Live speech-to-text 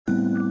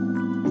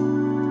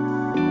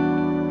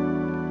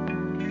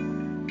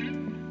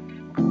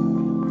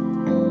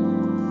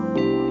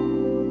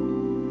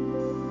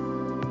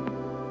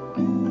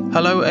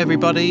Hello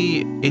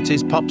everybody, it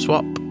is Pop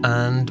Swap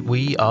and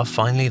we are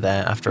finally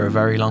there after a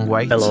very long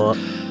wait. Hello.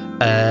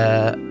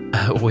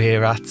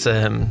 We're at,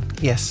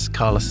 yes,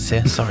 Carlos is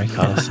here. Sorry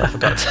Carlos, I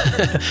forgot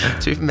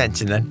to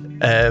mention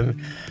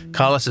then.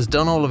 Carlos has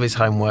done all of his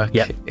homework.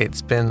 Yep.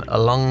 It's been a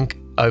long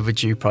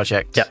overdue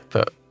project,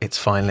 but it's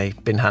finally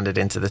been handed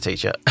in to the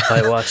teacher.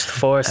 I watched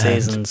 4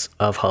 seasons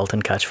of *Halt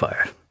and Catch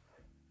Fire*.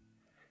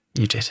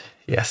 You did,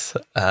 yes.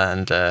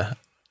 And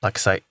like I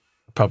say,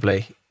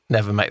 probably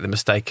never make the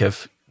mistake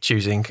of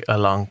choosing a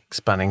long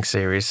spanning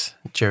series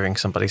during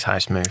somebody's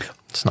house move.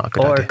 It's not a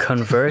good idea. Or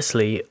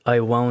conversely, I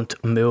won't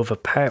move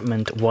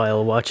apartment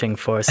while watching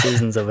 4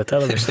 seasons of a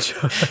television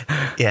show.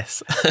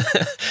 Yes,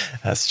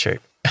 that's true.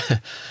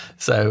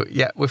 So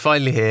yeah, we're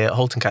finally here.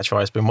 *Halt and Catch Fire*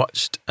 has been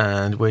watched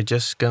and we're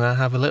just going to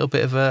have a little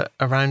bit of a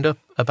roundup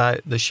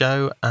about the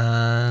show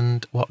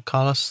and what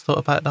Carlos thought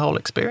about the whole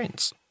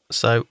experience.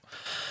 So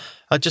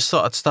I just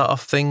thought I'd start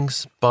off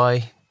things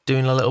by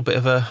doing a little bit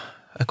of a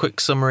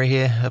quick summary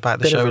here about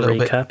the show, a little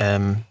recap. bit.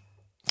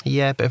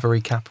 A bit of a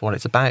recap of what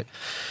it's about,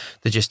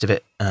 the gist of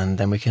it, and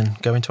then we can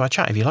go into our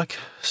chat if you like.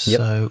 Yep.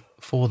 So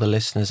for the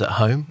listeners at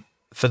home,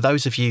 for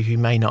those of you who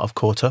may not have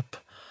caught up,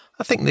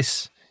 I think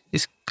this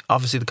is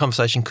obviously the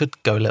conversation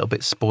could go a little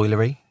bit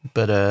spoilery,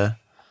 but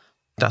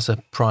that's a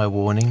prior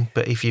warning.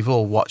 But if you've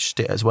all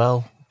watched it as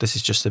well, this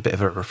is just a bit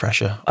of a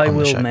refresher on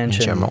the show in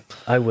general.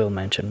 I will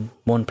mention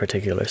one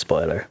particular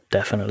spoiler,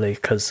 definitely,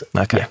 because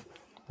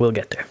we'll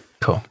get there.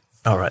 Cool.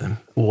 All right then.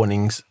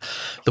 Warnings.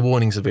 The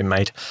warnings have been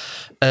made.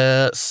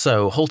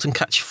 So, *Halt and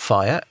Catch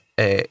Fire*,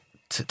 it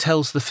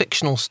tells the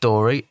fictional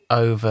story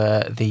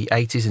over the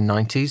 80s and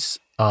 90s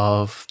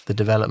of the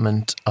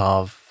development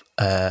of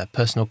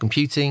personal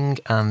computing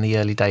and the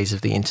early days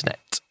of the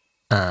internet.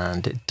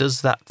 And it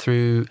does that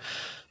through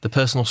the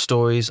personal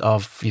stories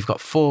of, you've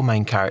got 4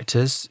 main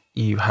characters.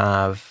 You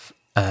have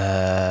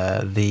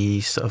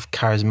the sort of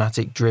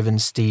charismatic, driven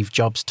Steve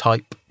Jobs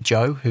type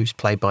Joe, who's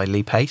played by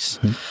Lee Pace.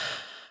 Mm-hmm.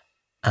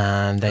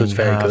 And then who's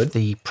very good.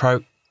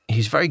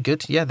 He's very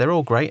good. Yeah, they're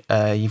all great.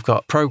 You've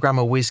got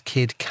programmer whiz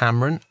kid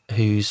Cameron,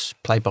 who's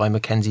played by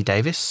Mackenzie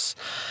Davis.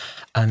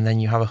 And then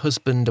you have a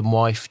husband and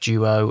wife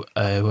duo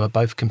who are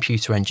both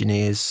computer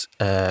engineers,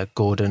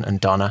 Gordon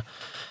and Donna,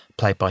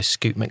 played by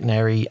Scoot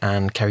McNairy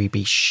and Kerry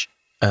Biche,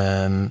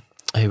 who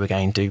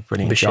again do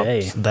brilliant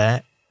jobs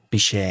there.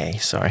 Biche,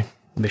 sorry.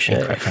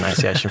 Incorrect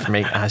pronunciation for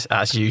me,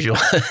 as usual.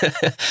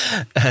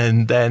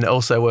 And then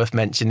also worth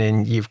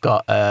mentioning, you've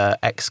got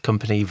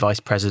ex-company vice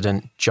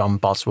president John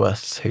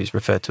Bosworth, who's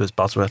referred to as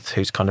Bosworth,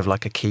 who's kind of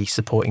like a key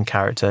supporting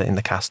character in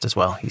the cast as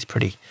well. He's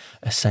pretty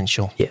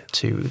essential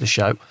to the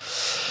show.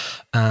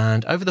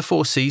 And over the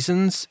 4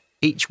 seasons,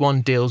 each one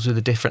deals with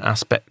a different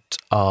aspect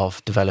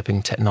of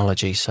developing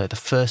technology. So the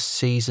first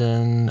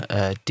season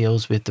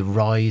deals with the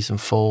rise and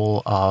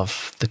fall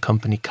of the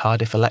company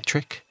Cardiff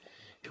Electric,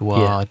 who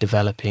are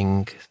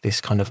developing this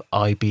kind of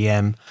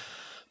IBM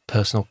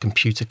personal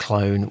computer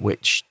clone,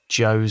 which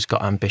Joe's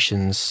got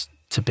ambitions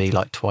to be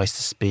like twice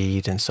the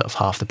speed and sort of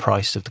half the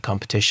price of the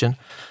competition.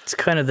 It's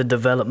kind of the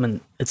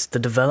development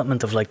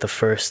of like the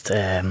first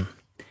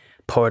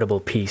portable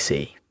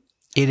PC.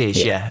 It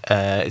is, yeah.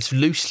 It's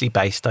loosely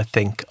based, I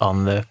think,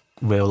 on the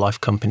real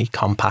life company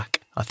Compaq.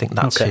 I think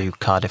that's who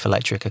Cardiff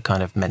Electric are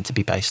kind of meant to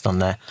be based on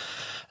there.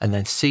 And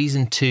then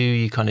season 2,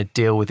 you kind of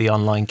deal with the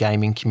online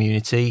gaming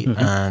community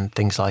and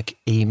things like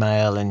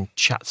email and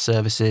chat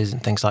services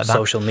and things like that.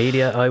 Social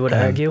media, I would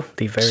argue,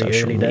 the very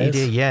early days.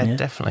 Social media,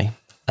 definitely.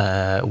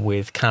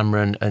 With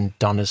Cameron and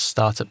Donna's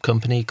startup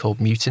company called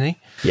Mutiny.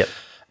 Yep.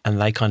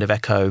 And they kind of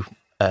echo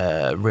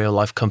real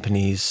life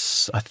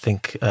companies, I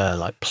think,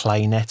 like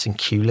PlayNet and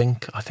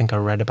Q-Link, I think I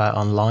read about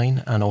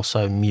online, and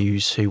also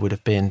Muse, who would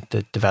have been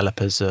the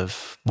developers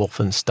of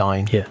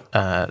Wolfenstein,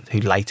 who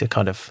later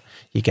kind of,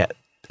 you get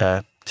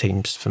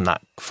teams from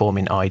that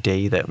forming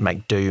ID that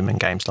make Doom and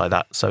games like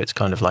that. So it's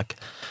kind of like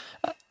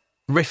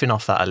riffing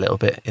off that a little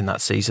bit in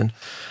that season.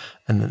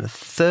 And then the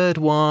third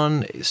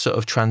one sort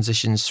of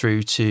transitions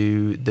through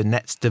to the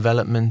net's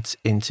development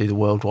into the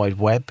World Wide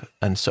Web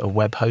and sort of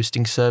web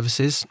hosting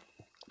services.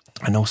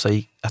 And also,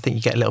 I think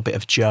you get a little bit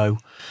of Joe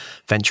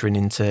venturing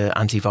into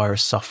antivirus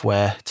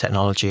software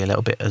technology a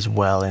little bit as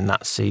well in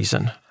that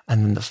season.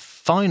 And then the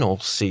final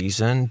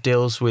season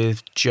deals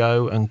with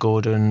Joe and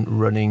Gordon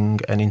running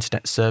an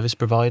internet service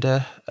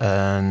provider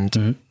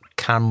and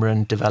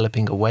Cameron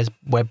developing a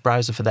web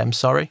browser for them,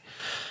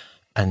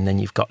 And then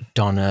you've got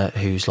Donna,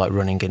 who's like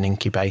running an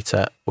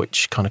incubator,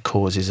 which kind of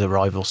causes a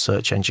rival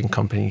search engine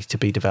company to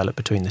be developed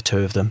between the two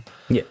of them.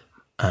 Yeah.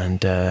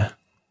 And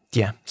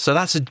so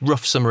that's a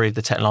rough summary of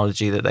the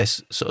technology that they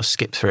sort of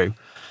skip through.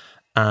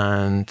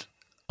 And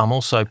I'm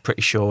also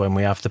pretty sure when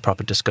we have the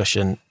proper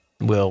discussion,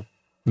 we'll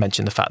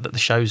mention the fact that the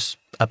show's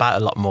about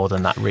a lot more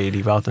than that,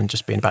 really, rather than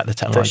just being about the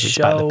technology. It's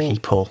about the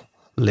people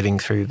living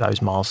through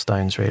those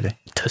milestones, really.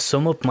 To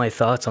sum up my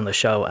thoughts on the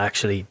show,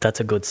 actually, that's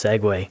a good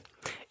segue,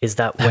 is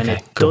that when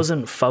it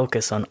doesn't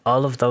focus on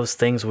all of those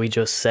things we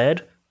just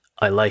said,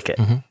 I like it.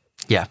 Mm-hmm.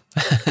 Yeah.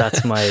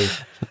 That's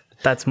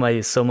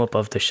my sum up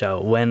of the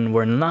show. When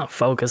we're not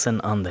focusing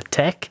on the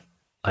tech,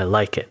 I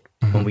like it.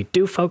 When we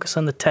do focus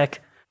on the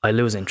tech, I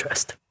lose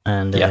interest.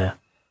 And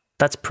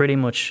that's pretty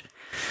much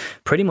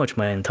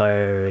my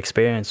entire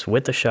experience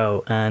with the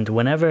show. And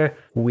whenever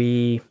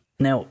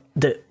now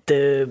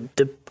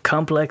the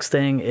complex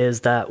thing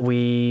is that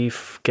we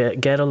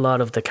get a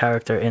lot of the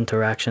character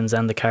interactions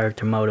and the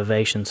character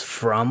motivations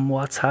from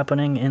what's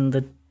happening in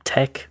the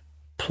tech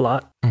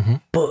plot.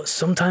 But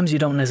sometimes you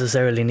don't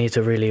necessarily need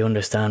to really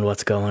understand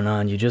what's going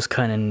on. You just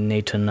kind of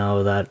need to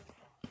know that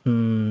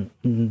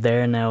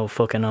they're now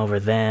fucking over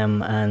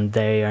them and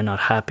they are not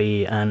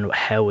happy, and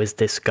how is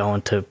this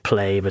going to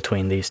play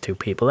between these two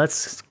people?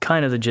 That's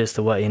kind of the gist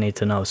of what you need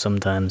to know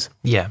sometimes.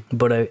 Yeah.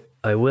 But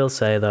I will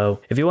say though,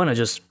 if you want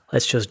to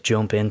let's just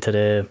jump into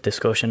the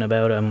discussion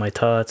about it and my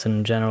thoughts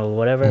in general,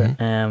 whatever,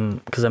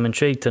 because I'm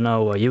intrigued to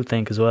know what you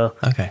think as well.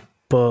 Okay.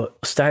 But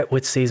start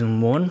with season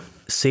 1.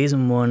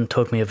 Season 1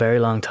 took me a very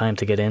long time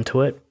to get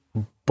into it,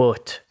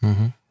 but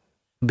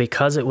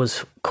because it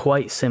was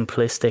quite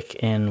simplistic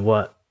in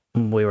what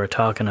we were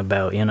talking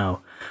about,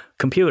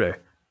 computer,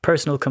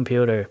 personal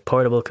computer,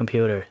 portable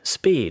computer,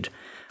 speed,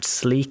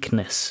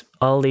 sleekness,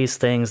 all these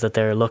things that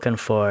they're looking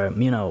for,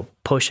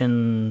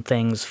 pushing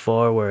things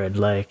forward,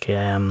 like,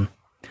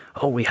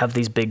 we have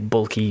these big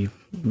bulky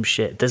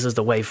shit. This is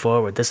the way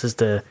forward.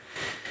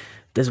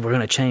 We're going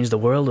to change the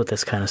world with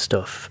this kind of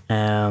stuff.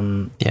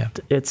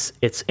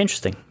 It's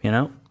interesting,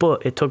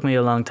 but it took me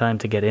a long time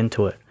to get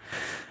into it.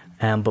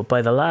 But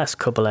by the last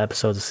couple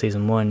episodes of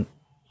season 1,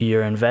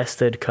 you're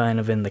invested kind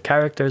of in the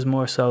characters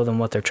more so than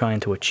what they're trying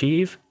to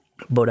achieve.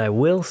 But I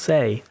will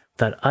say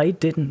that I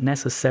didn't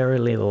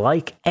necessarily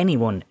like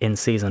anyone in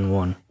season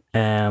 1,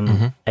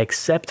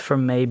 except for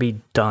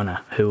maybe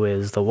Donna, who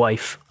is the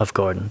wife of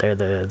Gordon. They're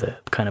the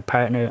kind of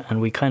partner, and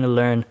we kind of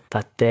learn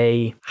that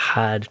they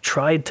had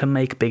tried to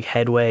make big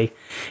headway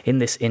in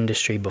this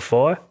industry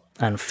before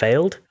and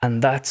failed.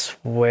 And that's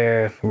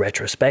where,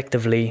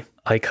 retrospectively,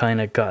 I kind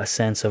of got a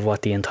sense of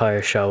what the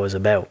entire show is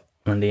about.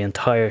 And the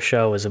entire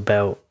show is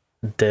about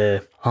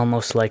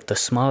almost like the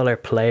smaller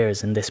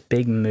players in this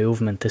big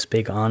movement, this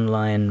big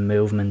online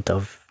movement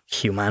of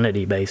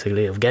humanity,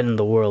 basically, of getting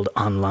the world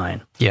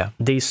online. Yeah.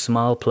 These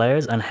small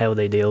players and how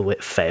they deal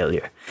with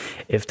failure.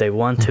 If they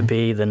want to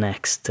be the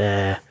next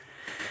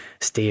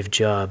Steve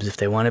Jobs, if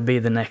they want to be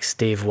the next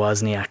Steve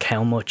Wozniak,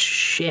 how much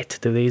shit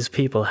do these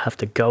people have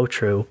to go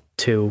through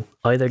to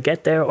either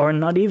get there or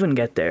not even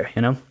get there,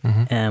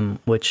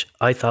 which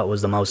I thought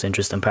was the most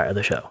interesting part of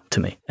the show to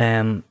me.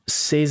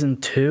 Season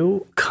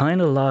 2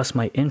 kind of lost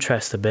my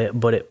interest a bit,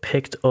 but it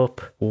picked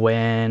up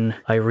when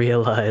I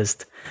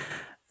realized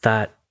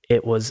that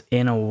it was,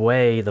 in a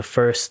way, the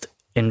first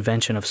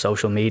invention of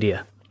social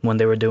media. When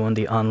they were doing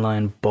the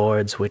online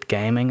boards with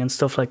gaming and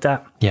stuff like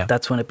that. Yeah.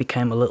 That's when it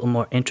became a little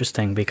more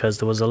interesting, because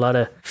there was a lot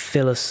of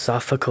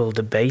philosophical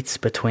debates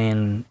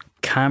between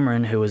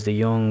Cameron, who was the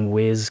young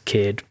whiz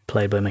kid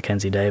played by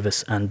Mackenzie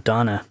Davis, and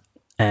Donna,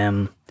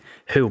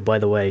 who, by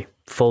the way,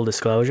 full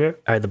disclosure,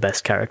 are the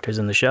best characters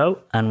in the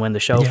show. And when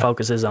the show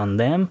focuses on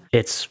them,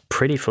 it's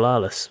pretty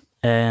flawless.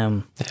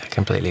 I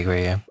completely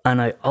agree, yeah.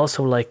 And I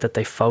also like that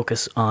they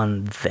focus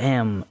on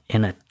them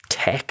in a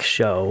tech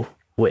show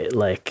with,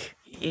 like,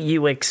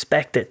 you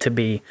expect it to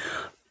be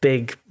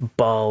big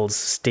balls,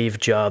 Steve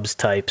Jobs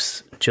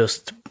types,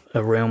 just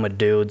a room of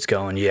dudes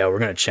going, yeah, we're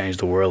going to change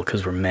the world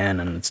because we're men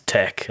and it's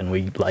tech and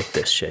we like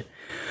this shit.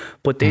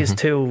 But these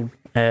two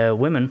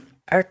women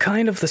are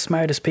kind of the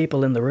smartest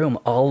people in the room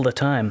all the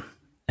time.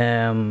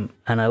 And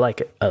I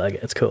like it.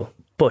 It's cool.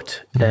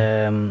 But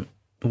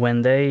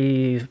when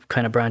they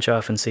kind of branch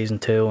off in season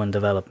 2 and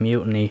develop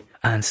Mutiny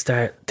and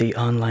start the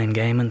online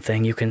gaming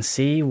thing, you can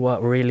see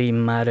what really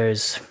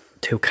matters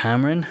to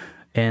Cameron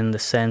in the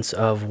sense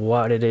of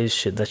what it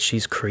is that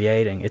she's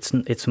creating.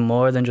 It's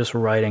more than just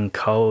writing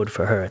code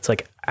for her. It's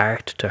like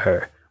art to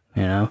her,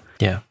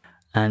 Yeah.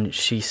 And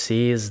she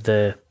sees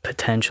the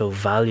potential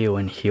value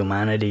and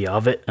humanity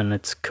of it, and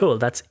it's cool.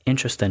 That's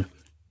interesting.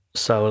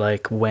 So,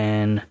 like,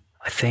 when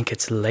I think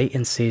it's late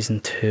in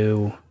season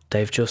 2,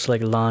 they've just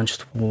like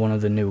launched one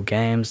of the new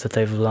games that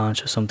they've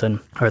launched or something,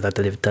 or that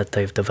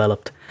they've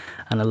developed,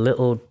 and a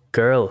little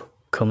girl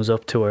comes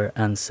up to her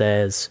and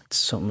says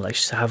something like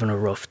she's having a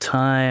rough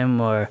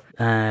time, or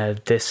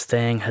this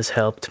thing has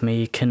helped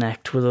me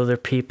connect with other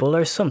people,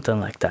 or something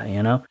like that,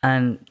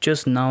 And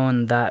just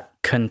knowing that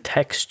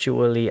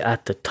contextually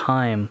at the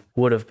time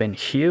would have been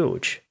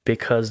huge,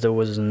 because there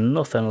was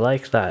nothing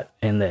like that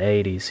in the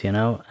 80s,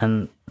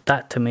 And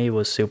that to me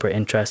was super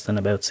interesting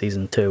about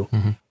season 2.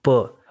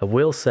 But I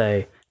will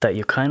say that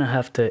you kind of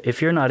have to,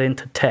 if you're not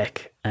into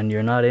tech and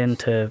you're not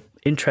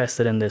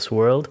interested in this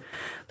world,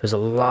 there's a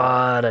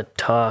lot of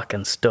talk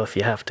and stuff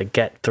you have to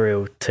get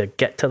through to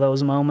get to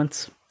those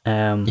moments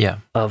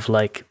of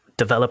like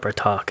developer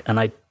talk, and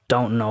I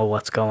don't know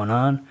what's going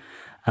on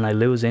and I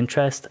lose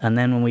interest. And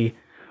then when we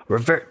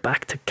revert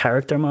back to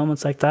character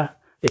moments like that,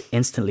 it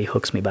instantly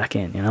hooks me back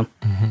in,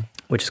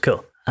 which is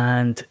cool.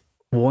 And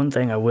one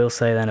thing I will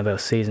say then about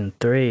season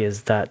 3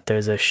 is that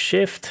there's a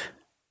shift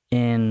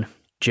in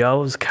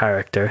Joe's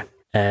character,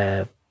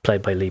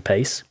 played by Lee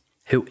Pace,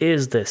 who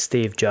is the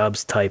Steve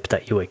Jobs type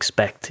that you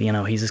expect. You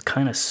know, he's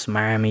kind of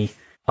smarmy.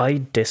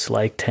 I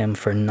disliked him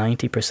for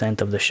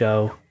 90% of the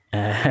show.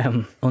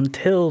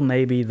 Until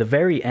maybe the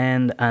very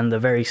end and the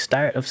very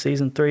start of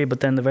season 3.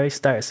 But then the very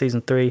start of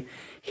season 3,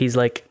 he's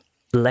like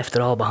left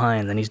it all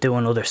behind and he's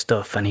doing other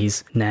stuff, and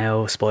he's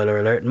now, spoiler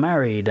alert,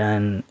 married,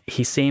 and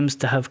he seems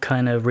to have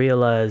kind of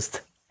realized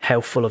how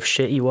full of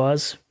shit he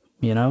was,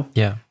 you know?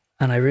 Yeah.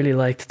 And I really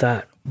liked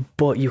that.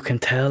 But you can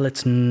tell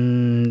it's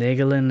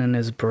niggling in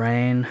his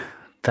brain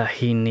that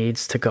he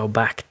needs to go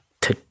back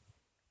to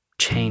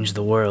change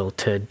the world,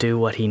 to do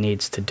what he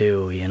needs to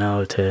do, you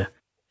know,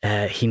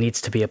 he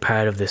needs to be a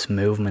part of this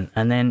movement.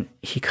 And then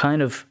he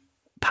kind of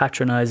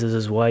patronizes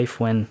his wife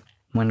when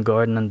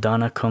Gordon and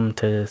Donna come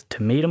to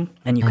meet him.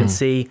 And you can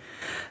see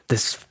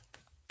this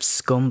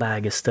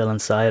scumbag is still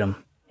inside him,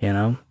 you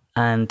know?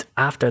 And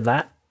after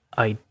that,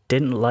 I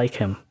didn't like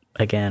him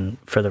again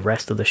for the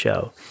rest of the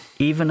show.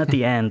 Even at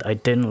the end, I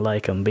didn't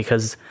like him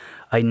because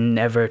I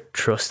never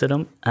trusted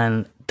him.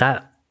 And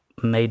that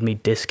made me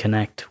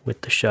disconnect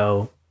with the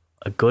show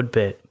a good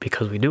bit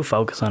because we do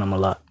focus on him a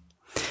lot.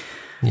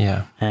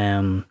 Yeah.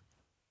 And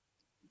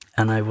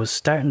I was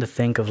starting to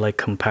think of like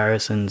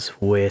comparisons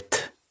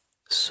with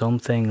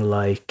something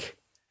like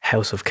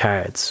House of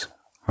Cards,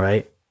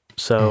 right?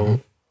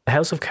 So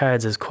House of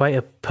Cards is quite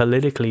a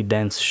politically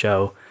dense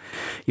show.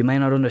 You may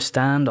not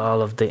understand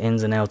all of the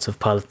ins and outs of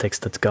politics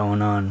that's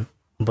going on,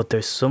 but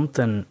there's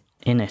something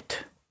in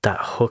it that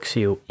hooks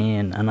you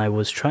in. And I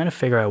was trying to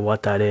figure out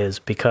what that is,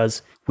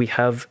 because we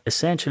have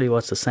essentially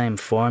what's the same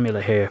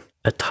formula here.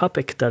 A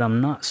topic that I'm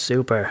not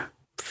super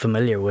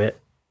familiar with,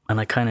 and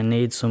I kind of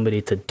need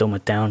somebody to dumb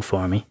it down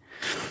for me.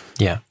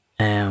 Yeah.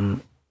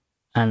 And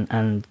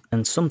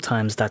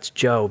sometimes that's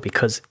Joe,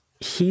 because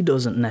he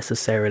doesn't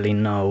necessarily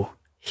know.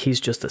 He's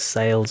just a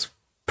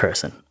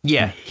salesperson.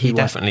 Yeah, he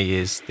definitely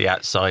is the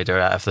outsider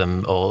out of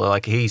them all.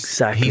 Like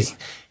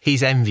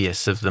he's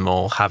envious of them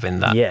all having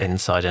that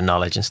insider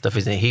knowledge and stuff,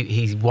 isn't he?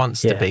 He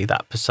wants to be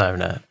that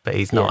persona, but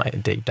he's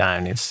not deep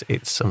down.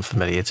 It's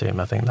unfamiliar to him,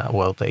 I think, that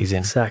world that he's in.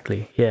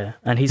 Exactly, yeah.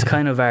 And he's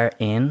kind of our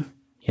in.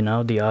 You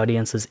know, the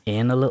audience is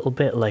in a little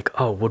bit, like,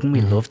 oh, wouldn't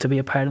we love to be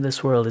a part of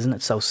this world? Isn't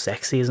it so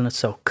sexy? Isn't it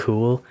so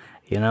cool?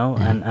 You know,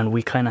 and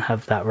we kind of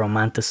have that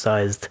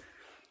romanticized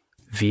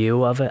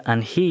view of it.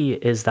 And he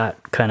is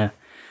that kind of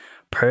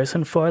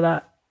person for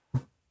that,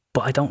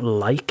 but I don't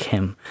like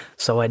him.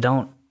 So I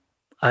don't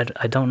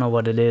know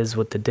what it is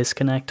with the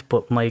disconnect.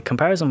 But my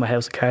comparison with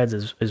House of Cards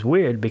is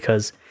weird,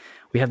 because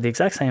we have the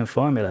exact same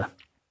formula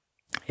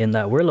in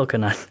that we're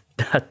looking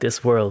at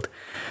this world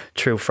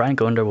through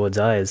Frank Underwood's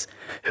eyes,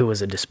 who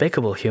was a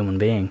despicable human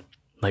being,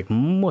 like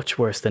much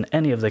worse than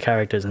any of the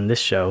characters in this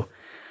show.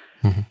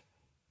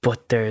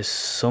 But there's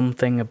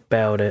something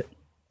about it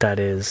that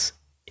is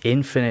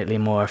infinitely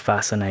more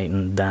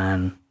fascinating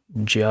than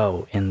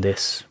Joe in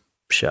this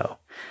show.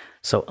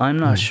 So I'm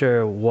not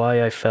sure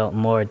why I felt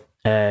more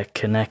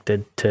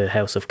connected to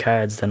House of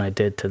Cards than I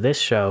did to this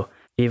show,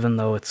 even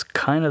though it's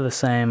kind of the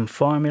same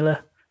formula,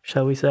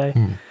 shall we say.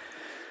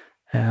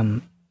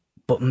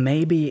 But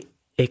maybe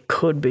it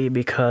could be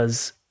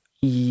because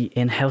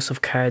in House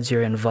of Cards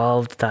you're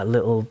involved that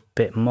little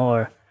bit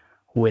more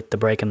with the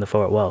breaking the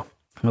fourth wall.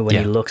 When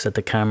he looks at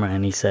the camera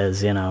and he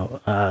says, you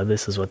know,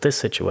 this is what this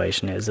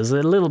situation is. There's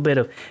a little bit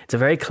of, it's a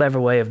very clever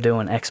way of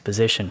doing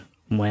exposition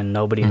when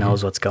nobody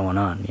knows what's going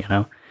on, you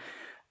know?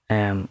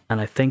 And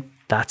I think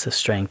that's a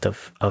strength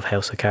of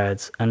House of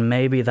Cards. And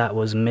maybe that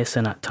was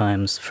missing at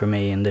times for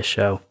me in this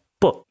show.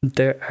 But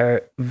there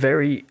are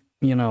very,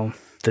 you know,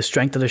 the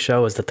strength of the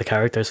show is that the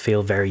characters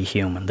feel very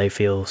human. They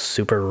feel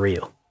super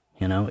real,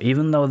 you know,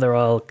 even though they're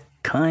all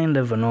kind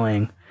of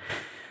annoying,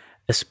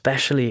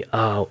 especially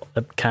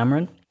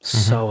Cameron.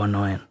 So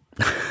annoying.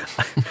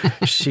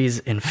 She's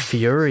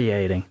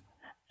infuriating.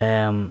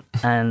 And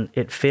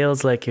it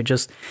feels like you're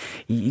just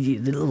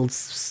little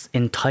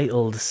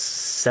entitled,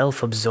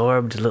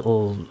 self-absorbed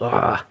little,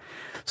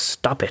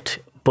 stop it.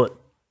 But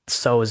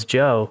so is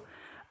Joe.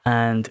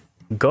 And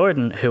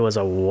Gordon, who was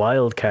a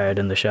wild card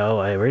in the show,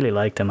 I really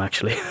liked him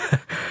actually.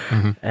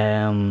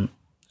 And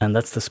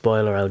that's the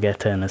spoiler I'll get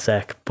to in a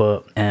sec.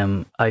 But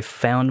I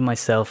found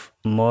myself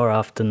more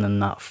often than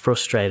not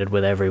frustrated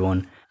with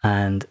everyone,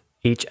 and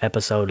each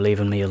episode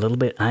leaving me a little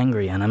bit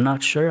angry, and I'm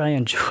not sure I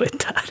enjoyed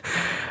that.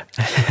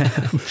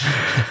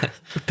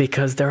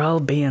 Because they're all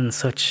being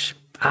such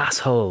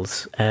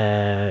assholes, you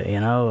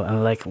know,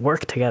 and like,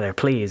 work together,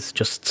 please,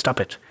 just stop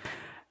it.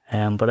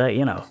 But I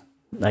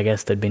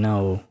guess there'd be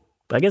no,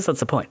 I guess that's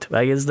the point.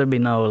 I guess there'd be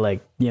no,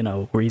 like, you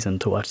know, reason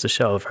to watch the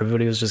show if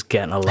everybody was just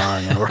getting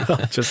along and we're all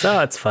just,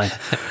 it's fine.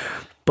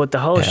 But the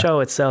whole show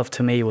itself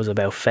to me was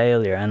about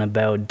failure and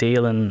about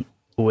dealing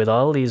with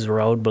all these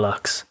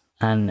roadblocks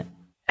and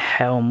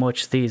how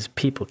much these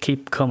people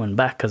keep coming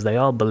back because they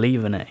all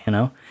believe in it, you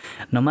know,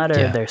 no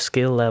matter their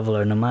skill level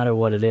or no matter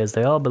what it is,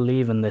 they all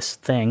believe in this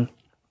thing.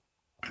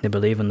 They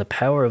believe in the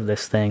power of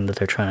this thing that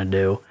they're trying to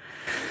do.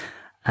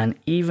 And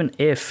even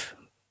if,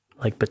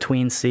 like,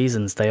 between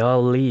seasons, they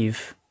all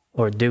leave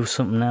or do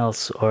something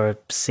else or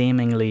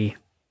seemingly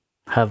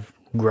have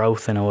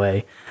growth in a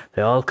way.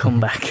 They all come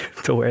back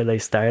to where they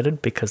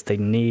started because they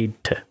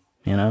need to,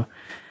 you know.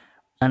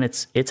 And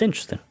it's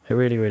interesting. It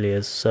really, really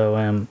is.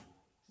 So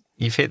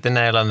you've hit the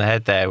nail on the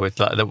head there with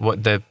like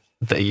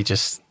that you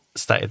just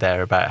stated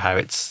there about how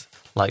it's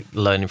like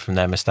learning from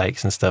their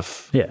mistakes and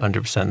stuff. Yeah,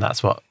 100%.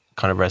 That's what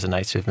kind of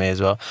resonates with me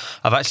as well.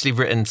 I've actually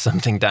written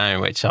something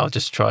down which I'll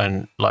just try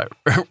and like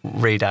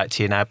read out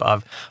to you now.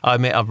 But I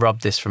admit I've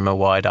robbed this from a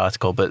Wired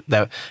article, but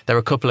there are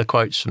a couple of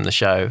quotes from the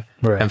show,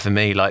 right. And for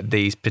me, like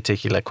these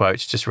particular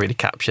quotes just really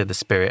capture the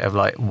spirit of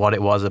like what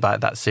it was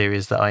about that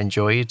series that I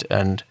enjoyed,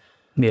 and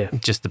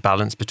just the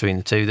balance between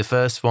the two. The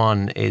first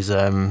one is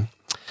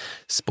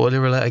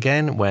spoiler alert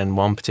again, when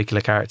one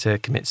particular character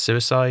commits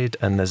suicide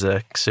and there's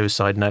a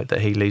suicide note that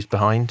he leaves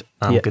behind.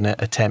 I'm going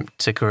to attempt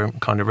to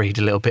kind of read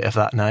a little bit of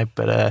that now.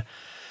 But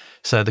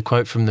so the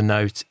quote from the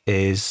note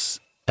is,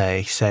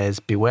 he says,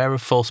 "Beware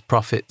of false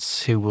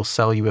prophets who will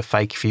sell you a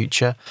fake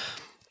future,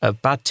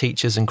 of bad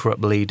teachers and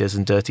corrupt leaders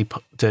and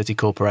dirty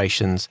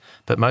corporations,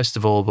 but most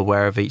of all,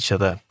 beware of each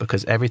other,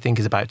 because everything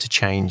is about to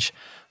change.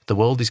 The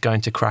world is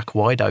going to crack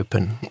wide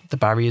open. The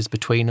barriers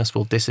between us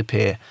will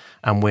disappear,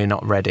 and we're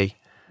not ready.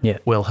 Yeah.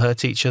 We'll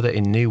hurt each other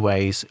in new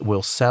ways.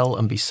 We'll sell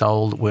and be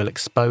sold. We'll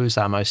expose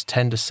our most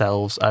tender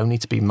selves only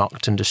to be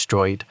mocked and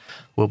destroyed.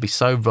 We'll be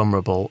so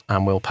vulnerable,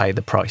 and we'll pay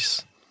the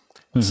price."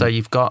 Mm-hmm. So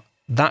you've got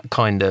that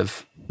kind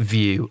of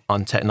view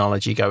on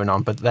technology going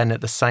on, but then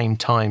at the same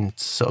time,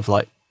 sort of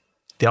like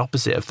the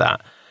opposite of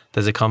that,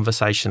 there's a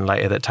conversation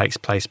later that takes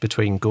place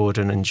between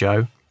Gordon and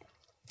Joe.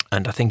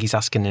 And I think he's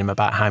asking him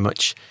about how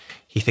much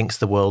he thinks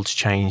the world's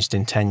changed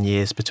in 10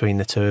 years between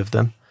the two of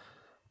them.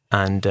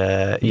 And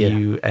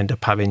you end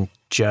up having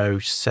Joe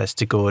says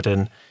to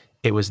Gordon,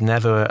 "It was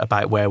never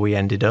about where we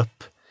ended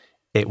up.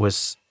 It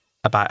was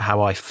about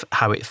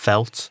how it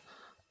felt.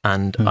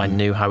 And I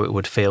knew how it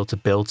would feel to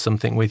build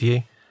something with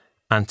you."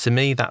 And to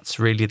me, that's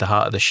really the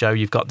heart of the show.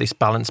 You've got this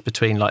balance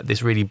between like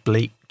this really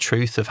bleak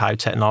truth of how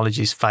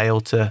technologies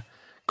fail to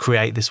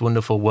create this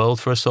wonderful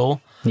world for us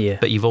all. Yeah.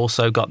 But you've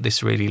also got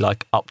this really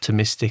like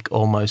optimistic,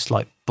 almost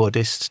like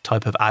Buddhist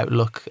type of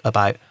outlook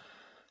about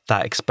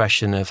that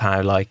expression of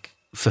how like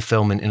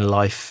fulfillment in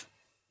life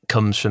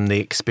comes from the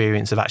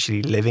experience of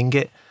actually living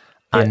it,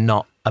 and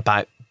not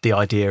about the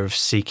idea of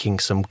seeking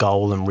some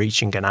goal and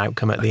reaching an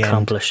outcome at the end.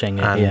 Accomplishing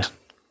it,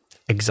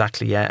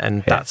 Exactly, yeah.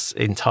 And that's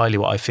entirely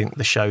what I think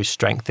the show's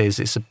strength is.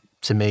 It's,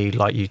 to me,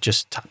 like you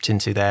just tapped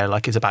into there,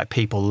 like it's about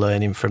people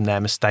learning from their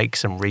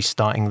mistakes and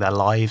restarting their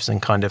lives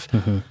and kind of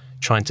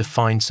trying to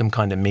find some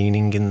kind of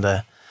meaning in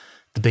the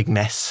big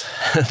mess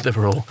that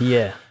we're all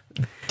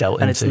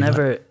dealt and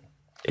into.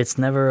 It's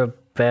never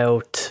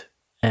about,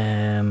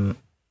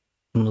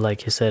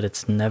 like you said,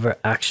 it's never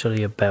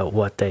actually about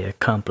what they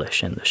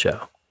accomplish in the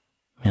show.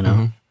 You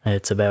know,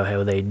 it's about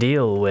how they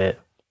deal with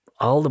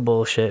all the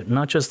bullshit,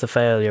 not just the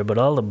failure, but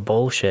all the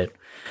bullshit.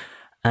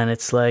 And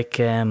it's like,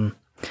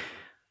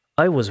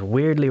 I was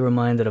weirdly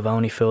reminded of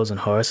Only Fools and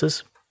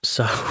Horses.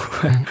 So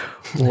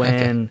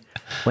when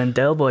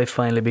Del Boy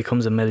finally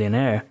becomes a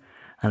millionaire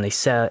and they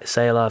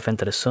sail off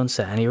into the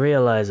sunset, and he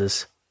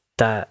realizes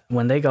that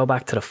when they go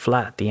back to the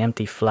flat, the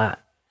empty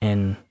flat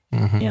in,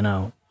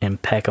 in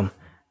Peckham,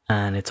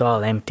 and it's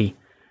all empty,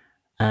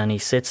 and he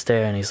sits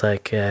there and he's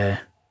like, I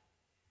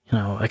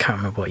can't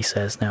remember what he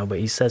says now, but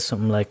he says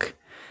something like,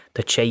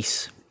 the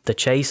chase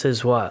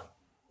is what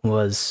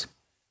was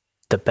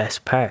the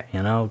best part,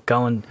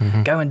 going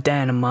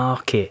down a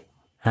market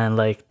and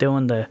like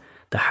doing the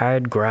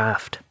hard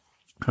graft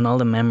and all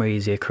the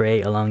memories you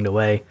create along the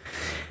way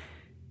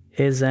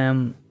is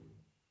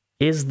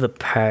the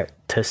part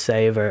to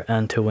savor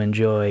and to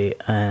enjoy,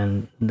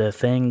 and the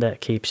thing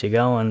that keeps you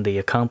going, the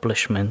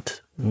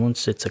accomplishment.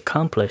 Once it's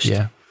accomplished,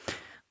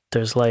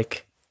 there's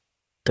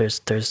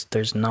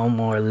no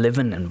more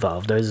living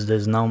involved.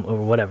 There's no, or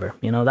whatever,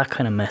 that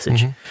kind of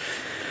message.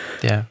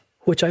 Yeah.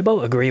 Which I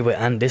both agree with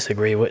and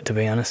disagree with, to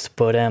be honest.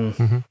 But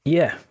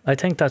I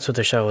think that's what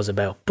the show is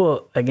about.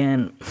 But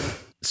again,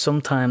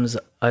 sometimes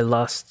I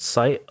lost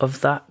sight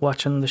of that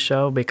watching the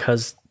show,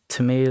 because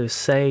to me,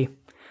 say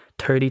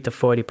 30 to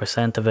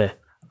 40% of it,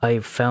 I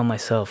found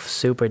myself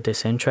super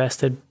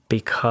disinterested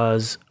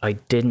because I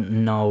didn't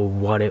know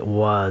what it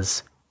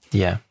was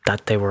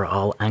that they were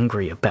all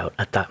angry about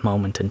at that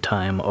moment in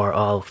time, or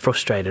all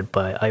frustrated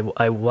by.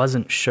 I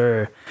wasn't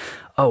sure.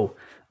 Oh,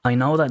 I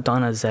know that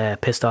Donna's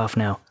pissed off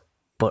now,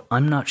 but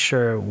I'm not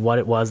sure what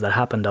it was that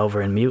happened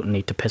over in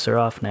Mutiny to piss her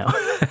off now,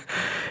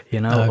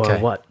 or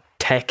what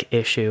tech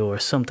issue or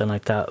something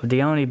like that.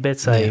 The only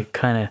bits I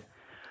kind of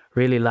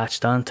really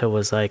latched onto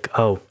was like,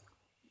 oh,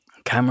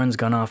 Cameron's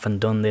gone off and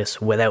done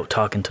this without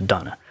talking to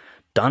Donna.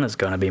 Donna's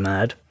going to be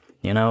mad,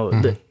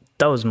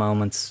 those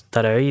moments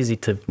that are easy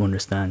to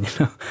understand,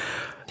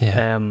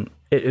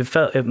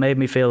 It made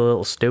me feel a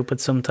little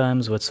stupid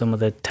sometimes with some of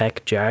the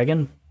tech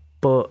jargon,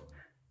 but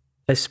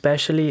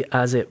especially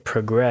as it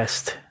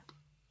progressed,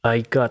 I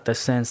got the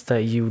sense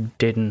that you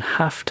didn't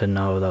have to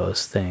know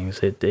those things.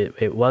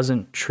 It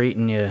wasn't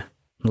treating you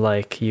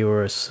like you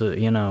were,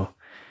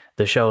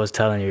 the show was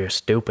telling you you're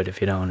stupid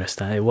if you don't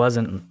understand. It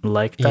wasn't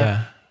like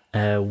that.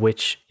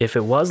 which if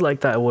it was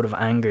like that, it would have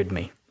angered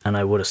me and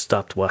I would have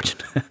stopped watching.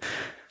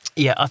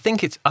 Yeah, I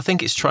think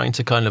it's trying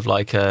to kind of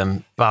like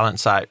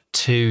balance out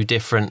two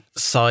different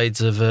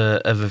sides of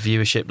a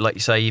viewership. Like you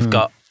say, you've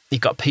got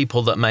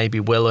people that maybe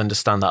will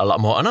understand that a lot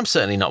more, and I'm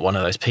certainly not one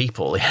of those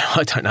people. You know,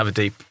 I don't have a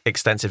deep,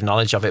 extensive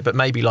knowledge of it, but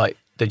maybe like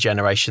the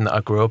generation that I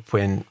grew up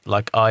in,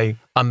 like I'm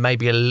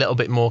maybe a little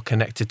bit more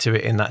connected to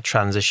it in that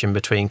transition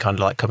between kind of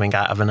like coming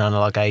out of an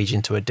analog age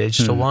into a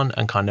digital one,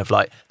 and kind of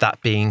like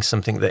that being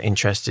something that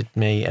interested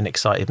me and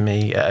excited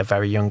me at a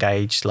very young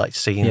age, like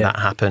seeing that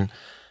happen.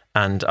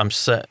 And I'm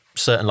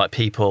certain like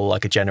people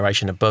like a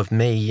generation above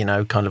me, you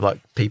know, kind of like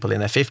people in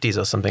their 50s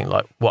or something,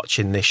 like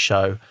watching this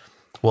show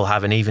will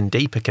have an even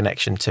deeper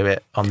connection to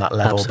it on that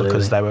level. Absolutely.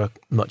 Because they were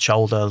much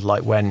older,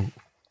 like when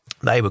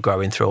they were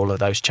going through all of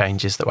those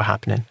changes that were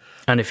happening.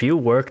 And if you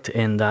worked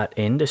in that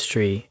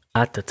industry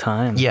at the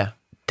time,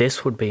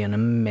 this would be an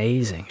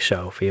amazing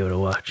show for you to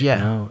watch. Yeah,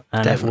 you know?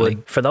 And definitely. It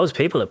would, for those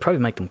people, it'd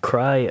probably make them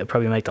cry. It'd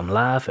probably make them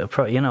laugh. It'd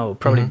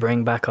probably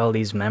bring back all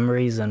these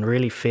memories and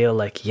really feel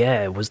like,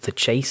 it was the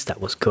chase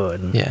that was good.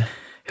 And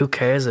who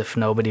cares if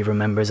nobody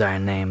remembers our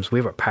names?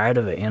 We were part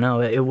of it, you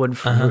know? It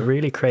would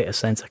really create a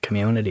sense of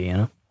community, you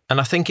know? And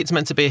I think it's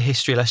meant to be a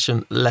history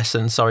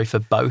lesson. Sorry, for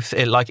both.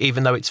 Like,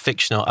 even though it's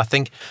fictional, I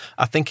think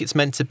it's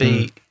meant to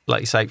be,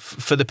 like you say,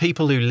 for the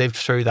people who lived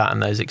through that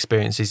and those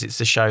experiences.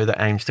 It's a show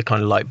that aims to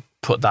kind of like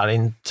put that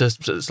into,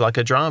 it's like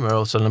a drama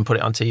or something, and put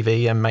it on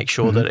TV and make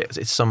sure that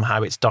it's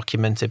somehow it's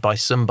documented by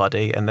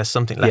somebody, and there's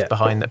something left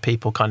behind that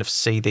people kind of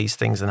see these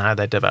things and how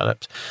they're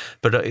developed.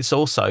 But it's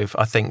also,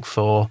 I think,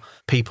 for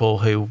people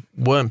who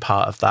weren't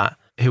part of that,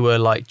 who were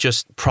like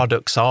just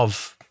products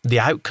of the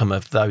outcome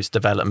of those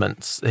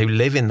developments, who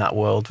live in that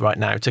world right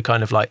now, to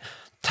kind of like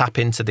tap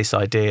into this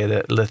idea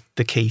that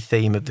the key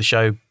theme of the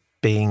show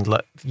being,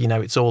 like, you know,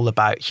 it's all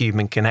about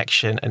human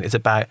connection, and it's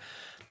about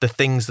the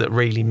things that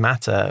really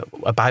matter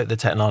about the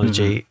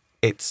technology.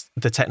 It's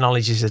the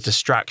technology is a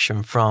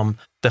distraction from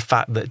the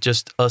fact that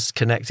just us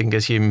connecting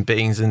as human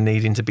beings and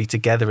needing to be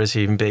together as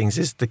human beings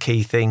is the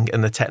key thing,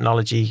 and the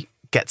technology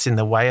gets in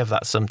the way of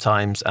that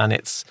sometimes, and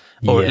it's,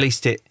 or at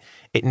least it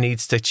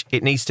needs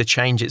to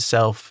change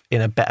itself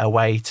in a better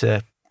way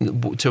to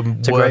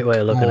work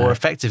more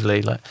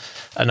effectively. Like,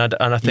 and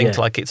I think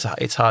like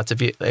it's hard to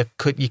view.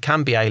 You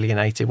can be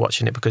alienated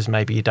watching it because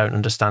maybe you don't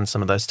understand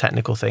some of those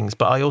technical things.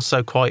 But I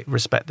also quite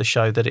respect the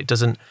show that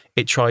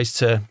it tries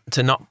to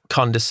not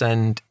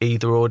condescend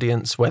either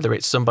audience, whether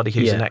it's somebody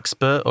who's an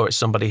expert or it's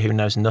somebody who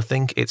knows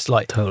nothing. It's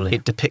like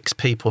it depicts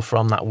people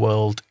from that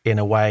world in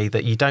a way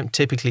that you don't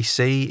typically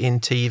see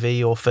in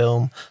TV or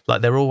film.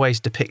 Like, they're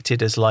always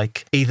depicted as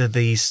like either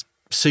these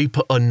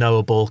super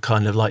unknowable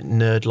kind of like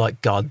nerd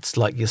like gods,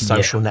 like your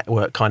Social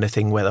Network kind of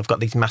thing, where they've got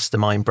these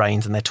mastermind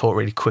brains and they're taught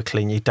really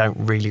quickly and you don't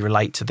really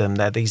relate to them.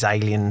 They're these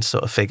alien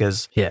sort of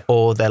figures,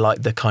 or they're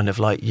like the kind of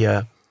like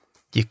your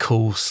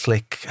cool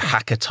slick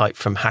hacker type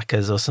from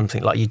Hackers or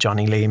something, like your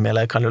Johnny Lee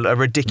Miller, kind of a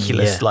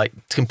ridiculous like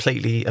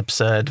completely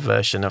absurd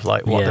version of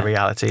like what the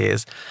reality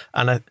is.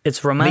 And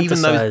it's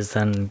romanticized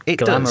and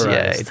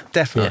glamorized.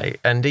 Definitely.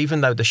 And even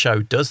though the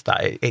show does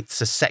that,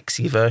 it's a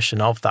sexy version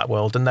of that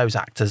world, and those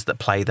actors that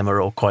play them are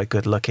all quite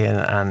good looking,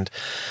 and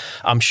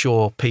I'm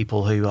sure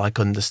people who like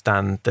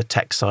understand the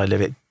tech side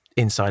of it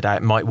inside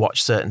out might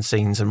watch certain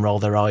scenes and roll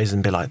their eyes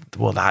and be like,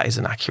 well, that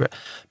isn't accurate.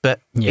 But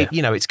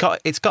it's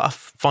got to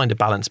find a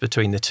balance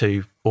between the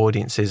two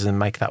audiences and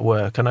make that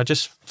work. And I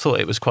just thought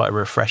it was quite a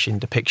refreshing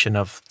depiction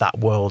of that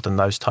world and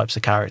those types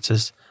of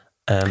characters.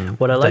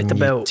 What I liked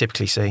about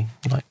typically see,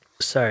 like,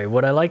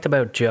 what I liked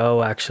about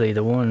Joe, actually,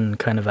 the one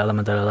kind of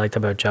element that I liked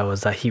about Joe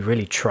is that he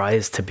really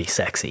tries to be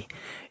sexy.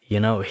 You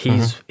know,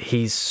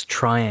 he's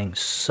trying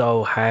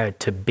so hard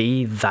to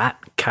be that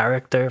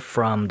character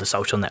from The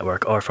Social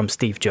Network or from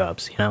Steve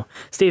Jobs, you know.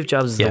 Steve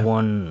Jobs is the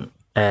one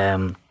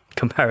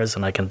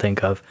comparison I can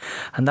think of.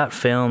 And that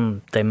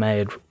film they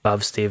made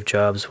of Steve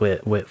Jobs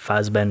with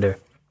Fassbender,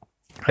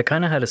 I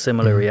kind of had a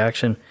similar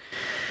reaction.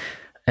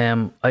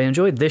 I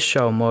enjoyed this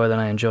show more than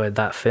I enjoyed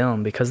that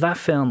film, because that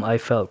film I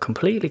felt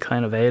completely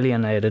kind of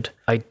alienated.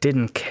 I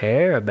didn't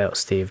care about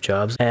Steve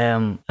Jobs,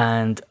 and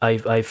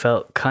I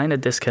felt kind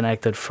of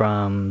disconnected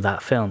from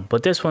that film.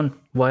 But this one,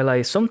 while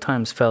I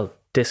sometimes felt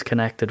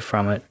disconnected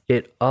from it,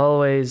 it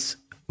always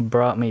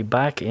brought me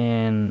back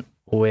in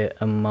with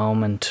a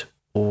moment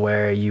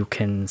where you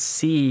can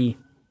see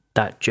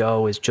that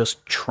Joe is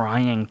just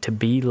trying to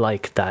be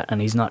like that,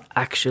 and he's not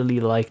actually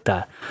like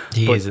that.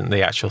 He isn't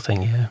the actual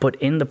thing, But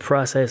in the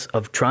process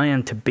of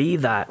trying to be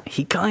that,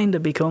 he kind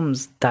of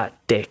becomes that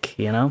dick,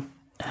 you know?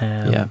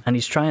 And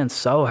he's trying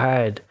so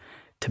hard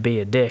to be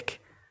a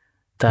dick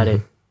that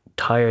it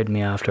tired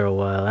me after a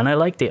while. And I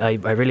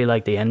really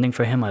like the ending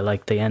for him. I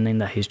like the ending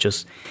that he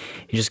just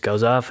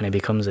goes off and he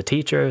becomes a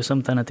teacher or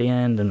something at the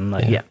end, and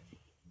like,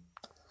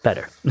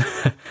 better.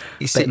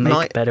 You see,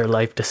 make better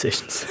life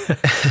decisions.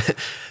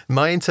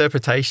 My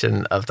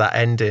interpretation of that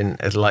ending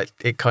is like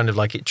it kind of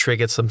like it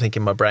triggered something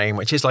in my brain,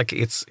 which is like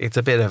it's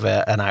a bit of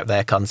an out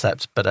there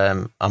concept, but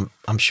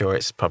I'm sure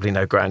it's probably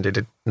no grounding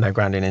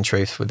in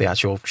truth with the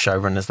actual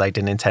showrunners. They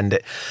didn't intend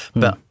it,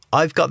 but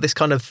I've got this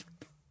kind of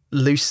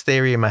loose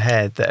theory in my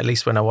head that at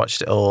least when I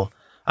watched it all,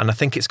 and I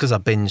think it's because I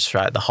binged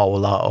throughout the whole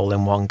lot all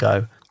in one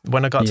go.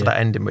 When I got to that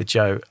ending with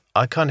Joe,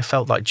 I kind of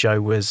felt like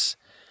Joe was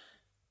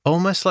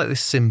almost like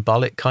this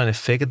symbolic kind of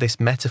figure, this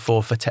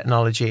metaphor for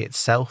technology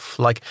itself.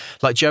 Like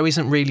Joe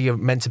isn't really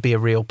meant to be a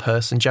real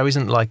person. Joe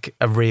isn't like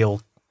a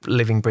real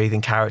living,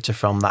 breathing character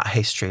from that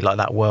history, like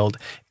that world.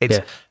 It's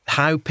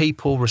how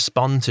people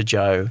respond to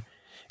Joe.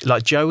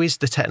 Like Joe is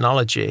the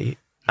technology,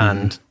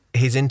 and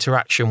his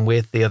interaction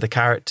with the other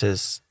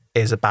characters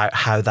is about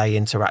how they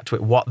interact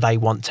with what they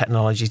want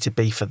technology to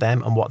be for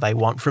them and what they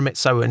want from it.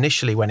 So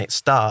initially when it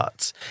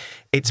starts,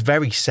 it's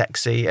very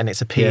sexy and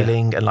it's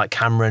appealing, and like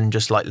Cameron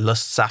just like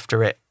lusts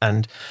after it,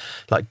 and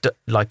like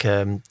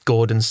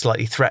Gordon's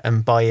slightly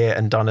threatened by it,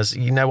 and Donna's,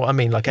 you know what I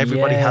mean? Like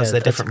everybody has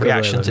their different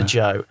reaction to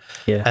Joe.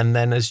 Yeah. And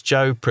then as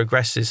Joe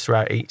progresses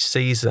throughout each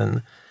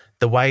season,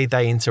 the way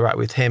they interact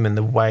with him and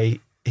the way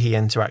he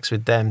interacts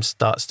with them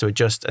starts to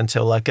adjust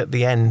until like at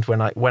the end when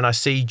I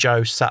see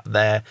Joe sat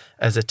there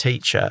as a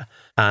teacher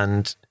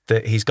and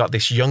that he's got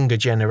this younger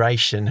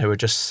generation who are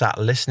just sat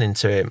listening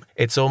to him.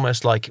 It's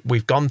almost like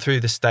we've gone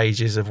through the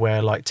stages of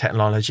where like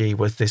technology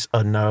was this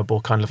unknowable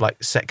kind of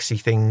like sexy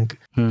thing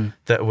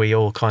that we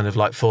all kind of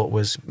like thought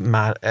was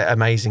mad,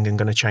 amazing and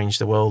going to change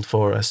the world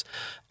for us.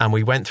 And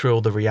we went through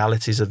all the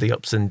realities of the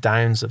ups and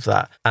downs of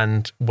that.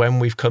 And when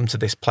we've come to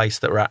this place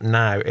that we're at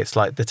now, it's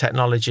like the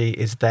technology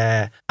is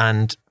there,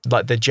 and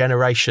like the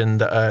generation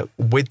that are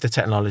with the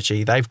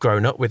technology, they've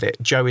grown up with it.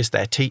 Joe is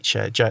their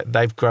teacher.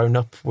 They've grown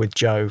up with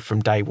Joe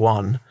from day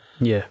one.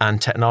 Yeah. And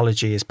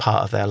technology is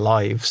part of their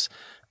lives.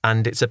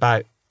 And it's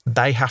about,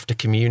 they have to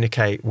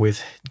communicate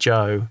with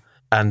Joe,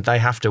 and they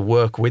have to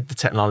work with the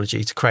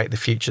technology to create the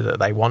future that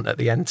they want at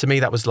the end. To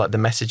me, that was like the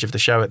message of the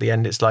show at the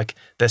end. It's like,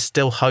 there's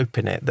still hope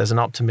in it. There's an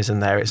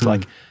optimism there. It's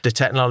like the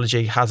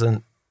technology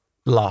hasn't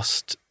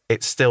lost.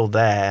 It's still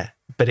there,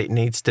 but it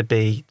needs to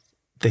be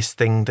this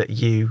thing that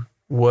you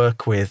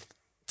work with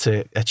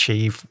to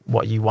achieve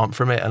what you want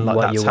from it. And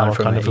like that's how I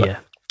kind of like,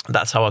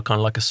 that's how I kind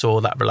of like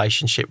saw that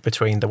relationship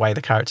between the way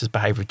the characters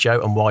behave with Joe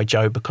and why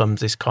Joe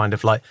becomes this kind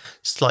of like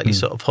slightly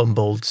sort of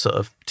humbled sort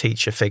of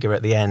teacher figure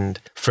at the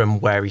end from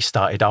where he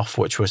started off,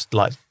 which was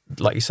like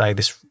you say,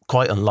 this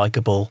quite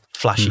unlikable,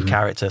 flashy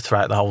character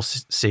throughout the whole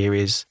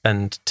series.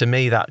 And to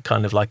me, that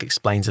kind of like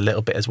explains a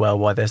little bit as well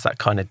why there's that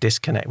kind of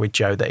disconnect with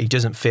Joe, that he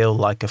doesn't feel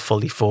like a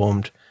fully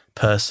formed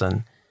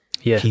person.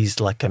 Yeah. He's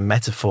like a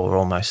metaphor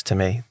almost to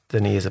me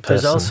than he is a person.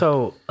 There's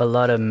also a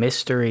lot of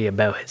mystery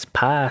about his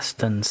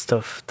past and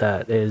stuff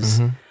that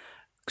is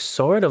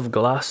sort of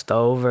glossed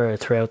over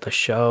throughout the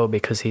show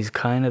because he's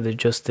kind of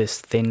just this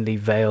thinly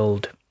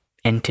veiled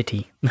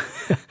entity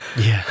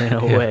in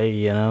a way,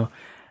 you know.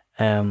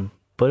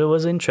 But it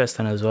was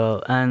interesting as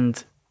well.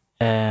 And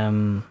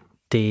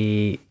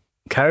the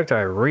character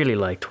I really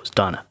liked was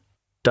Donna.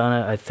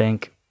 Donna, I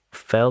think,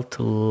 felt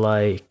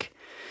like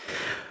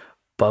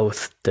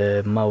both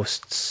the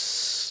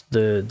most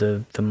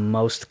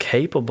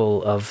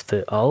capable of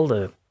all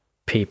the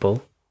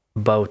people,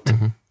 both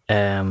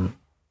in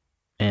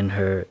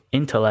her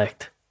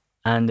intellect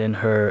and in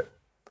her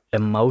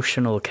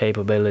emotional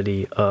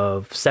capability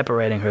of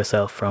separating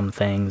herself from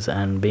things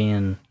and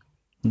being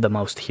the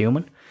most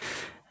human.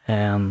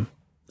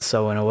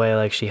 So in a way,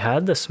 like, she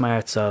had the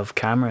smarts of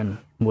Cameron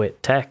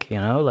with tech, you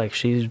know, like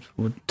she's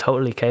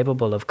totally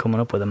capable of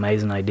coming up with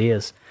amazing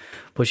ideas,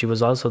 but she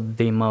was also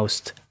the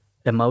most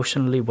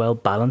emotionally well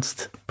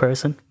balanced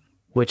person,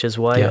 which is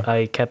why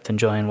I kept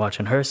enjoying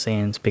watching her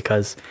scenes,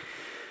 because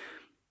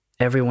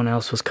everyone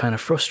else was kind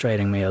of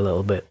frustrating me a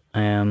little bit.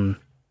 And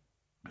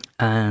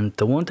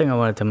the one thing I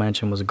wanted to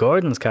mention was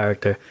Gordon's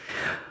character.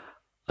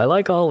 I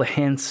like all the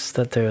hints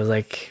that there's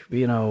like,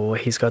 you know,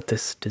 he's got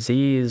this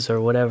disease or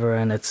whatever,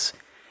 and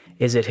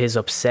is it his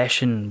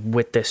obsession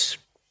with this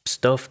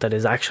stuff that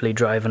is actually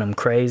driving him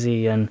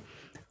crazy? And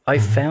I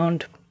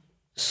found,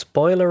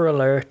 spoiler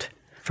alert,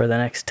 for the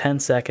next 10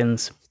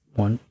 seconds,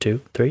 1,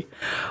 2, 3,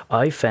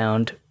 I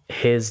found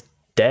his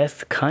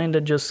death kind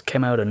of just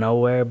came out of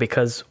nowhere,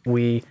 because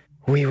we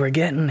were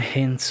getting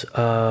hints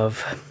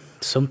of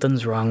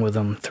something's wrong with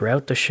him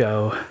throughout the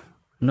show.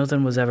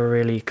 Nothing was ever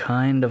really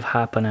kind of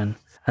happening.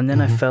 And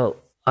then I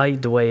felt,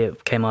 the way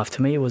it came off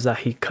to me was that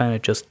he kind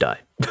of just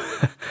died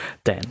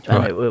then.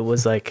 And it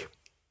was like,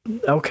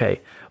 okay,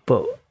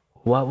 but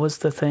what was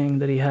the thing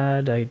that he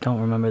had? I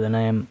don't remember the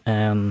name.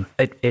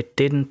 It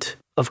didn't...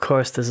 Of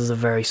course, this is a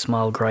very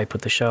small gripe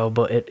with the show,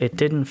 but it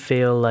didn't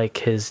feel like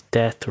his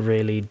death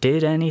really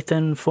did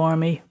anything for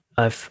me.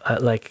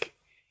 Like,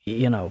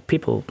 you know,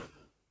 people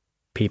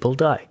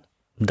die.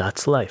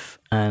 That's life.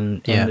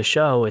 And in the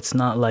show, it's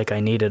not like I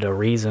needed a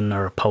reason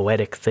or a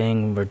poetic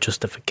thing or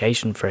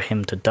justification for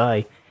him to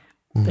die.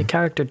 The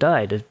character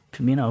died.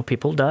 You know,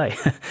 people die.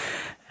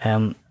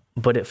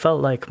 But it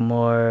felt like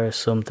more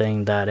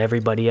something that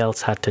everybody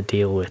else had to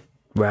deal with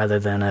rather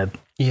than a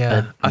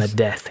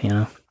death, you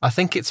know? I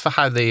think it's for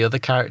how the other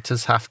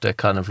characters have to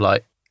kind of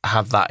like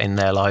have that in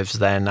their lives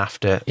then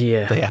after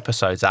the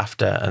episodes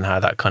after, and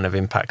how that kind of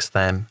impacts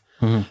them.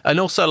 And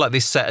also like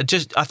this set,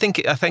 I think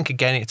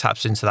again it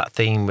taps into that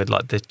theme with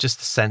like the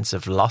sense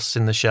of loss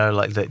in the show,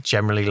 like that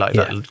generally like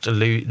that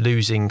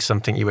losing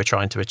something you were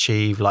trying to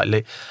achieve,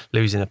 like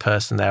losing a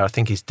person there. I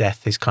think his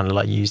death is kind of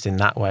like used in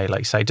that way. Like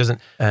you say, it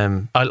doesn't.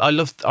 I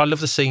love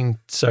the scene.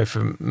 So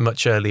from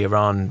much earlier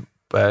on,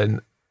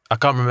 when I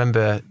can't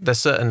remember. There's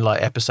certain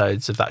like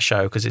episodes of that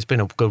show because it's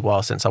been a good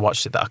while since I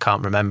watched it that I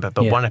can't remember.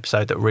 But one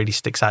episode that really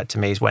sticks out to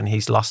me is when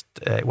he's lost,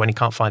 when he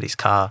can't find his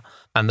car.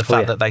 And the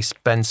fact that they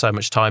spend so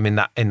much time in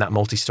that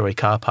multi-story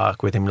car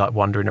park with him, like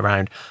wandering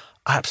around,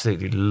 I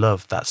absolutely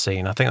love that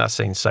scene. I think that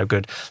scene's so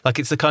good. Like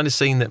it's the kind of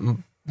scene that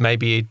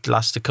maybe it'd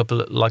last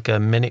a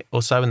minute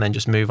or so, and then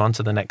just move on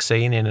to the next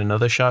scene in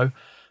another show.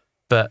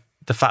 But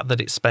the fact that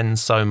it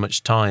spends so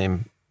much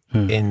time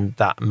in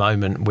that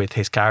moment with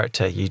his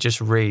character, you just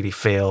really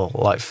feel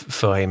like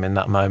for him in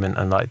that moment,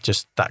 and like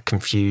just that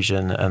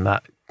confusion and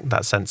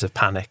that sense of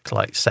panic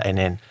like setting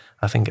in.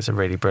 I think it's a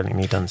really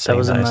brilliantly done scene. That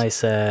was a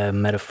nice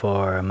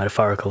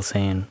metaphorical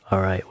scene, all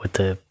right, with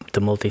the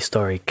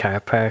multi-story car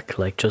park,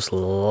 like just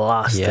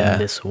lost in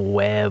this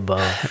web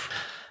of...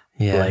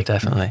 like,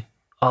 definitely.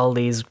 All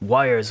these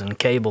wires and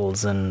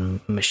cables and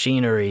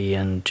machinery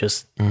and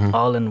just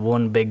all in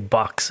one big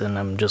box, and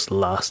I'm just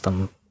lost.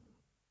 I'm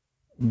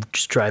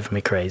just driving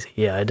me crazy.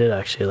 Yeah, I did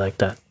actually like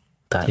that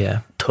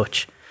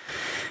touch.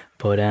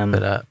 But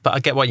I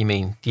get what you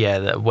mean. Yeah,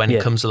 that when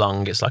it comes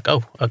along, it's like,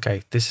 oh,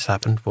 okay, this has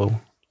happened.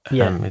 Well...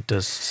 it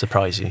does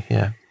surprise you,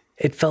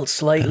 It felt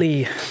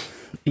slightly,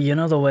 you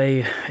know, the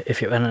way,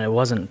 and it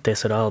wasn't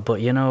this at all,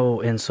 but you know,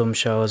 in some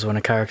shows when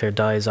a character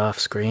dies off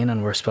screen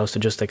and we're supposed to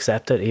just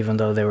accept it, even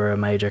though they were a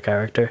major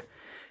character,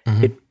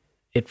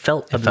 it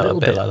felt a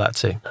little bit like that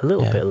too. A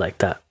little bit like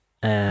that.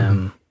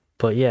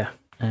 But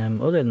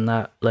other than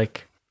that,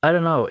 like, I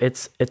don't know,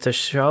 it's a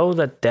show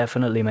that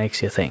definitely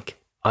makes you think.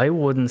 I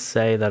wouldn't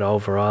say that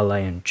overall I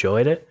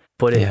enjoyed it,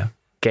 but it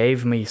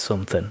gave me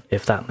something,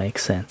 if that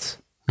makes sense.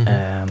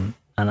 And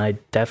I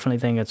definitely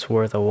think it's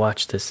worth a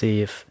watch to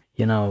see if,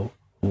 you know,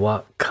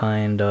 what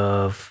kind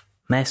of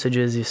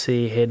messages you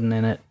see hidden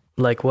in it.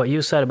 Like what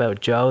you said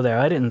about Joe there,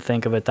 I didn't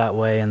think of it that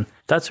way, and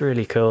that's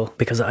really cool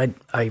because I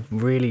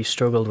really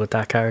struggled with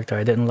that character.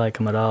 I didn't like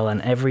him at all,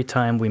 and every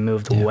time we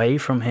moved away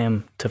from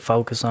him to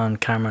focus on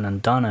Cameron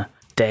and Donna,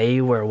 they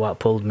were what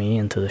pulled me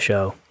into the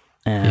show.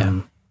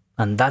 And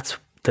that's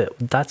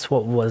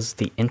what was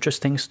the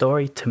interesting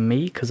story to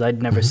me, because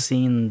I'd never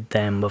seen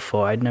them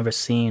before. I'd never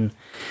seen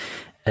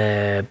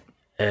a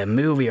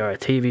movie or a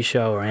TV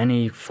show or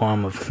any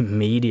form of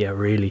media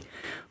really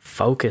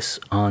focus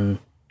on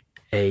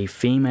a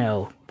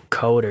female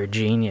coder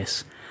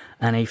genius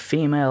and a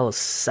female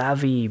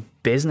savvy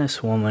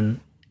businesswoman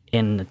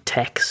in the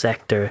tech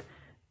sector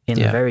in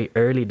the very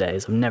early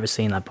days. I've never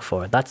seen that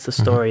before. That's the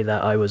story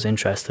that I was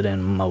interested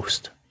in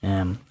most,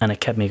 and it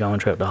kept me going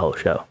throughout the whole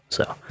show.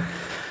 So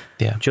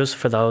just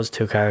for those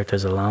two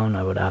characters alone,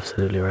 I would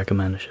absolutely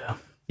recommend the show.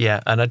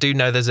 Yeah, and I do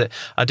know there's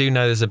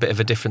a bit of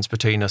a difference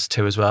between us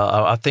two as well.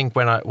 I think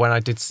when I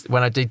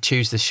did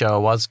choose this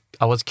show,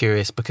 I was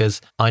curious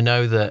because I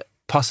know that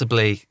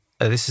possibly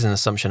this is an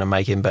assumption I'm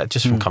making, but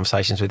just from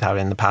conversations we've had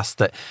in the past,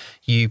 that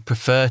you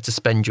prefer to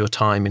spend your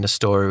time in a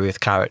story with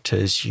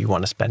characters you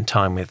want to spend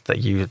time with that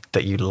you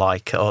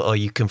like, or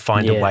you can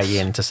find a way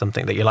into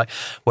something that you like.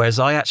 Whereas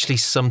I actually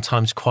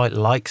sometimes quite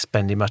like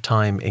spending my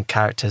time in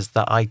characters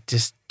that I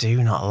just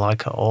do not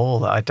like at all,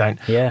 that I don't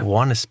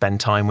want to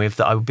spend time with,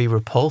 that I would be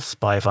repulsed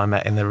by if I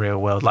met in the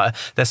real world. Like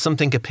there's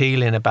something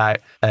appealing about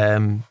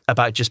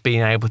just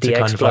being able to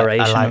kind of like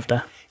allow, of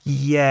that.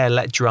 Yeah,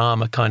 let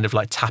drama kind of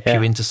like tap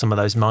you into some of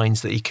those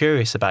minds that you're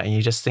curious about, and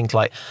you just think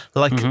like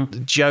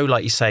Joe,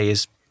 like you say,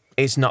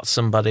 is not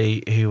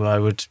somebody who I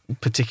would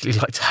particularly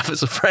like to have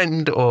as a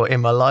friend or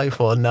in my life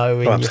or know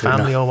in your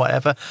family or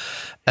whatever.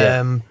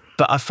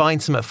 But I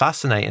find something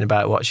fascinating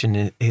about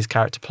watching his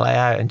character play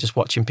out and just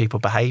watching people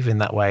behave in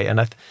that way. And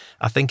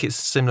I think it's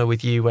similar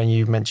with you when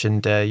you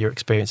mentioned your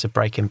experience of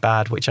Breaking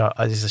Bad, which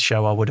is a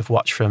show I would have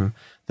watched from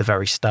the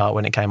very start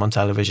when it came on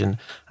television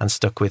and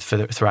stuck with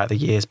throughout the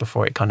years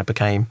before it kind of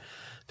became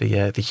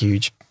the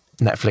huge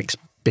Netflix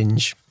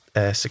binge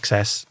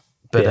success.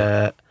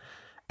 But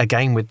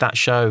again, with that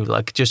show,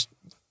 like just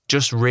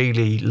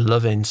really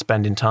loving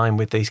spending time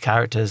with these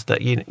characters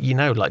that you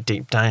know, like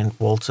deep down,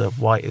 Walter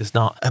White is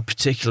not a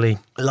particularly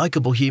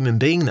likable human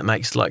being that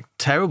makes like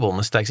terrible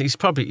mistakes. He's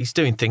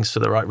doing things for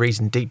the right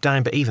reason deep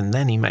down, but even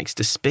then he makes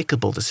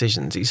despicable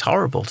decisions. He's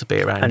horrible to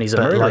be around. And he's a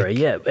murderer,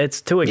 it's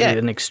to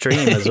an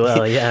extreme as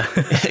well,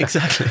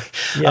 Exactly.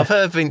 I've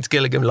heard Vince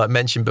Gilligan like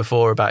mentioned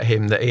before about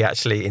him that he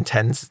actually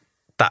intends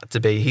that to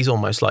be, he's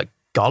almost like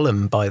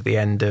Gollum by the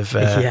end of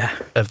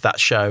that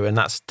show, and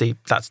that's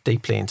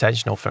deeply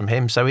intentional from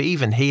him. So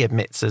even he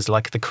admits, as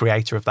like the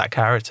creator of that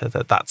character,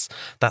 that's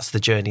the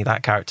journey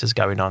that character's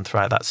going on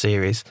throughout that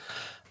series.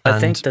 And I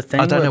think the thing,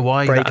 I don't know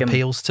why that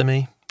appeals to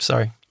me.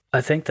 Sorry. I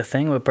think the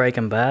thing with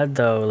Breaking Bad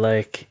though,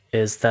 like,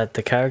 is that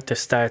the character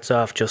starts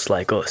off just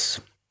like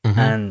us.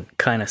 and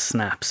kind of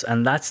snaps.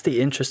 And that's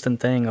the interesting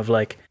thing of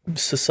like,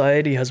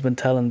 society has been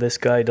telling this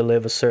guy to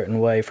live a certain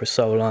way for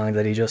so long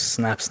that he just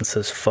snaps and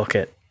says, fuck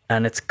it.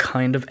 And it's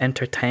kind of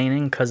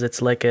entertaining because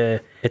it's like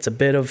it's a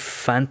bit of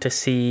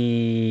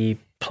fantasy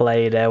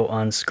played out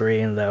on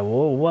screen that,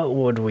 whoa, what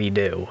would we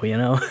do, you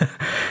know?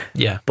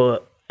 Yeah.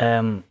 But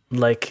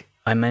like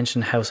I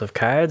mentioned House of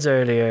Cards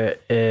earlier,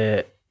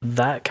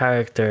 that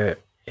character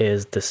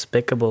is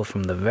despicable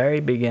from the very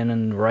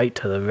beginning right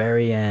to the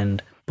very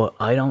end, but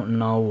I don't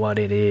know what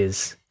it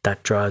is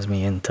that draws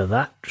me into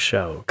that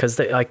show, because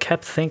I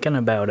kept thinking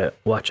about it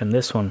watching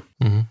this one.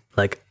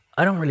 Like,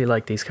 I don't really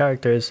like these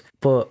characters,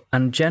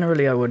 and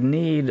generally I would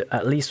need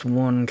at least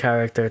one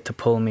character to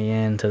pull me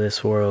into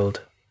this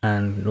world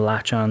and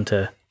latch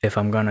onto if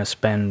I'm going to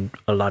spend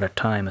a lot of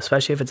time,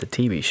 especially if it's a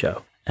TV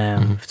show.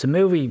 If it's a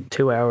movie,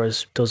 2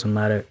 hours, doesn't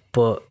matter.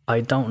 But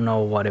I don't know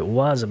what it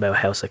was about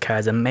House of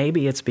Cards. And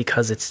maybe it's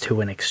because it's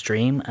to an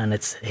extreme and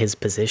it's his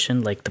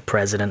position, like the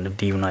president of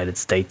the United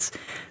States.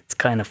 It's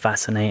kind of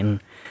fascinating.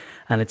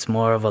 And it's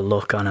more of a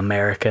look on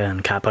America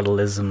and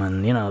capitalism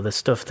and, you know, the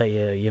stuff that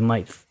you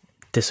might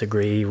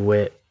disagree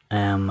with,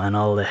 and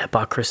all the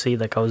hypocrisy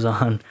that goes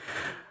on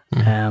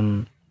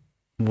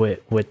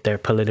with their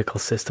political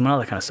system and all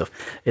that kind of stuff.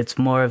 It's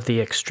more of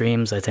the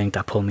extremes, I think,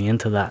 that pull me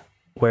into that.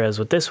 Whereas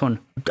with this one,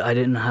 I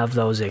didn't have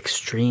those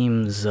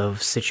extremes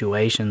of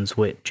situations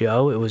with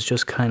Joe. It was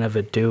just kind of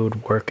a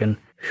dude working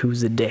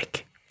who's a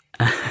dick.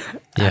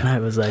 And I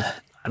was like,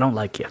 I don't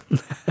like you.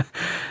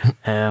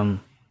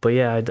 But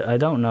yeah, I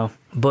don't know.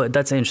 But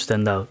that's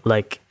interesting though,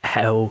 like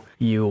how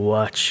you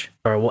watch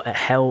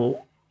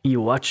how you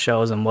watch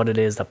shows and what it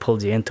is that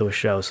pulls you into a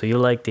show. So you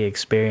like the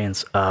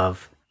experience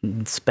of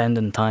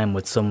spending time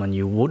with someone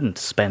you wouldn't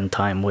spend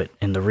time with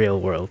in the real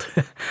world.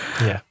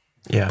 Yeah.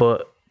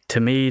 But to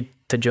me,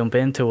 to jump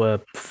into a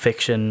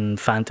fiction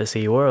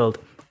fantasy world,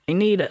 I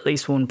need at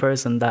least one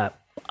person that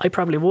I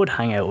probably would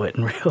hang out with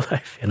in real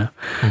life, you know.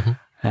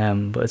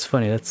 But it's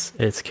funny,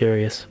 it's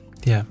curious.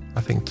 Yeah,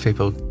 I think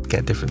people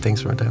get different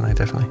things from it, don't they?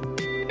 Definitely.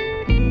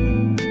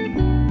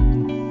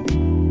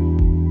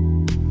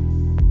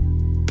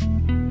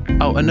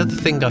 Oh, another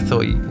thing I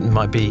thought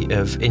might be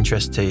of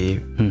interest to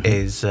you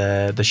is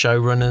the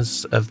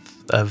showrunners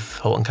of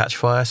 *Halt and Catch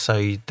Fire*.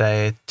 So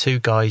they're two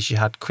guys. You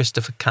had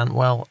Christopher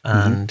Cantwell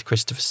and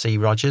Christopher C.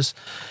 Rogers.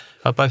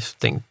 I both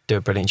think do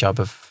a brilliant job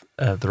of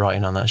the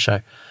writing on that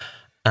show.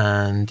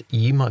 And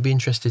you might be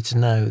interested to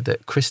know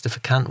that Christopher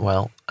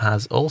Cantwell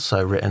has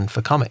also written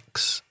for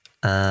comics.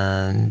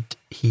 And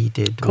he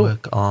did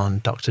work on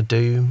Doctor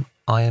Doom,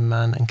 Iron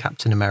Man and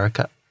Captain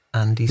America.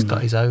 And he's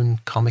got his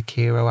own comic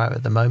hero out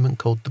at the moment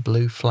called The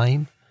Blue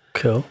Flame.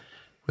 Cool.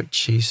 Which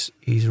he's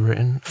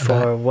written.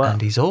 For what?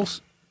 And he's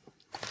also...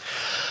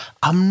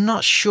 I'm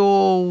not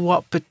sure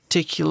what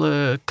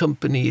particular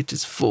company it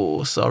is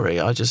for. Sorry,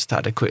 I just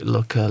had a quick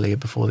look earlier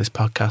before this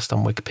podcast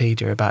on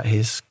Wikipedia about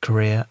his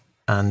career.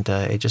 And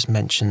it just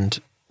mentioned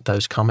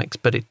those comics.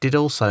 But it did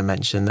also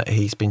mention that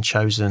he's been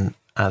chosen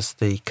as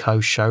the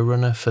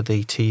co-showrunner for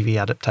the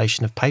TV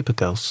adaptation of Paper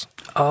Girls.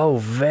 Oh,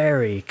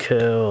 very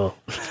cool.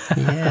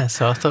 Yeah,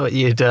 so I thought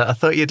you'd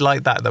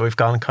like that we've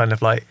gone kind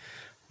of like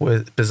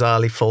with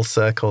bizarrely full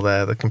circle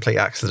there, the complete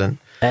accident.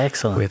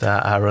 Excellent. With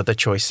our other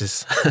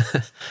choices.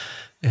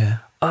 Yeah.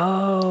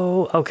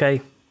 Oh,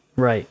 okay.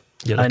 Right.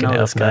 I know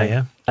this guy. Now,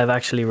 yeah? I've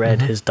actually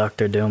read his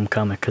Doctor Doom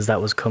comic because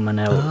that was coming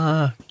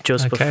out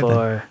just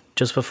before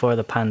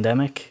the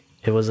pandemic.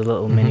 It was a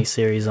little mini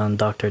series on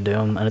Doctor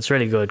Doom, and it's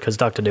really good because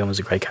Doctor Doom is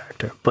a great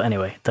character. But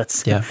anyway,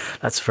 that's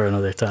for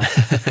another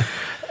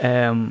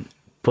time.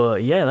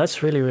 But yeah,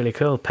 that's really, really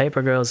cool.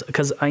 Paper Girls,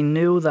 because I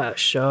knew that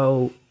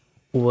show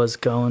was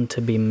going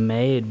to be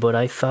made, but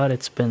I thought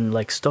it's been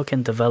like stuck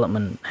in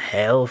development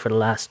hell for the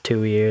last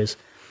 2 years.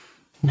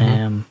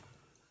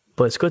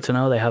 But it's good to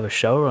know they have a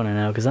showrunner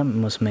now, because that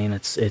must mean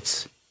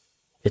it's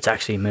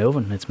actually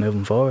moving. It's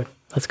moving forward.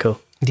 That's cool.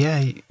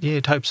 Yeah,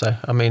 you'd hope so.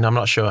 I mean, I'm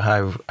not sure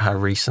how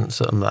recent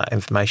some of that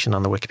information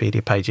on the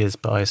Wikipedia page is,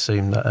 but I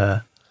assume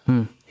that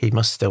he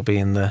must still be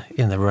in the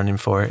running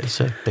for it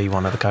to be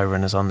one of the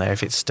co-runners on there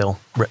if it's still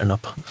written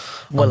up.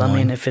 Well, online. I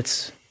mean, if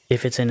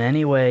it's in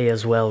any way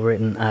as well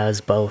written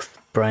as both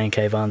Brian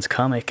K. Vaughan's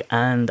comic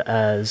and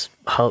as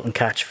 *Halt and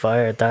Catch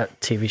Fire*,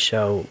 that TV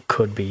show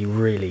could be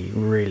really,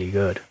 really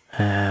good.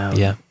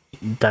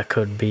 There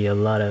could be a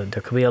lot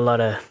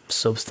of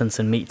substance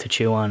and meat to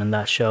chew on in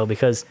that show,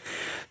 because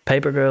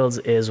Paper Girls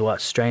is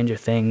what Stranger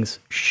Things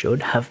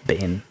should have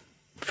been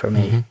for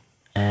me.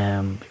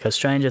 Because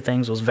Stranger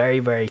Things was very,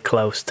 very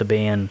close to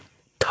being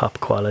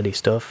top quality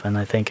stuff, and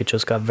I think it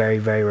just got very,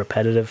 very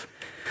repetitive.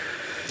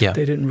 Yeah.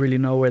 They didn't really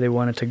know where they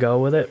wanted to go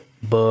with it,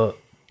 but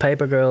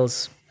Paper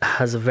Girls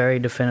has a very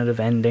definitive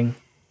ending,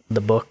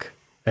 the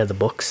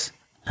books,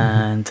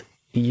 and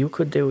you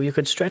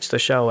could stretch the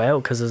show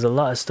out because there's a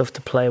lot of stuff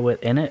to play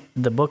with in it.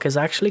 The book is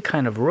actually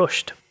kind of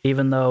rushed,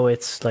 even though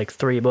it's like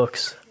 3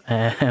 books.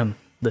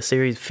 The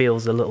series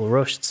feels a little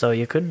rushed, so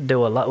you could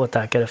do a lot with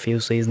that, get a few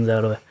seasons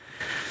out of it,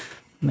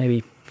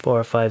 maybe 4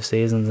 or 5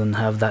 seasons, and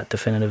have that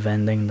definitive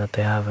ending that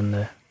they have in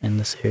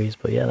the series.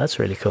 But yeah, that's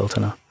really cool to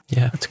know.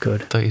 Yeah, that's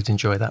good. Thought you'd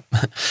enjoy that.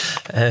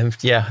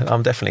 Yeah,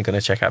 I'm definitely going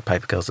to check out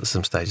Paper Girls at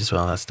some stage as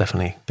well. That's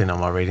definitely been on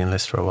my reading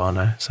list for a while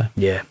now. So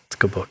yeah, it's a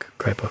good book,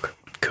 great book.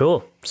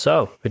 Cool.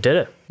 So we did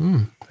it.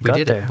 We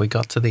did it. We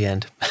got to the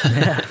end.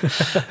 Yeah,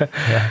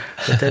 Yeah,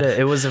 we did it.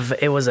 It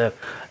was a.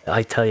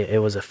 I tell you, it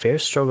was a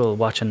fierce struggle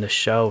watching the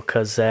show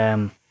because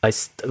I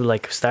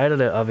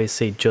started it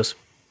obviously just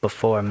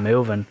before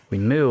moving. We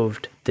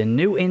moved. The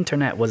new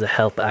internet was a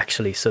help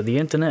actually. So the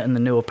internet in the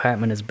new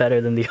apartment is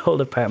better than the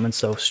old apartment.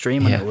 So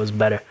streaming it was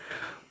better.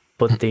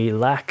 But the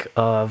lack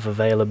of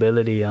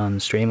availability on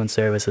streaming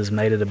services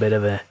made it a bit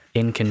of a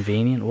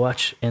inconvenient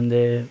watch in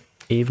the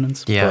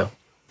evenings. Yeah.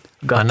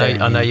 But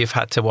I know you've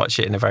had to watch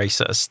it in a very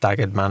sort of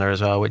staggered manner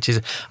as well, which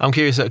is, I'm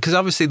curious, because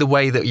obviously the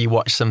way that you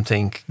watch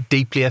something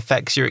deeply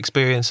affects your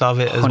experience of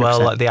it as 100%. Well,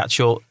 like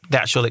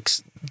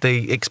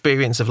the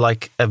experience of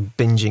like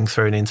binging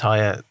through an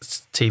entire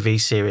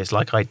TV series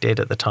like I did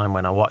at the time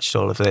when I watched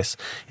all of this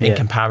in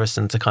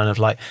comparison to kind of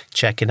like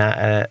checking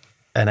out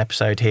an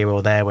episode here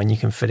or there when you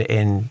can fit it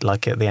in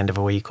like at the end of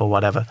a week or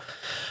whatever,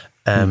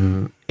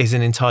 is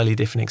an entirely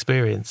different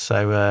experience.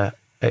 So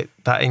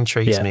that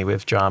intrigues me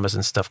with dramas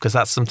and stuff, because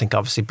that's something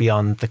obviously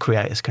beyond the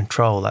creator's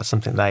control. That's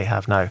something they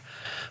have no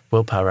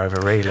willpower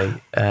over, really.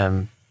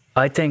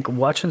 I think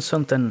watching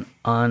something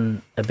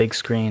on a big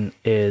screen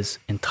is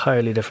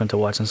entirely different to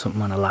watching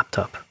something on a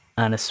laptop.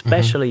 And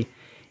especially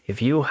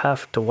if you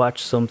have to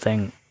watch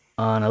something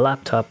on a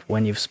laptop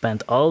when you've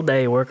spent all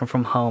day working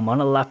from home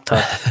on a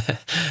laptop,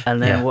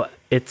 and then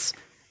it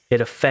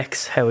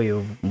affects how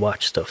you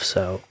watch stuff.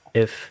 So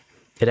if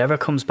it ever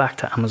comes back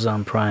to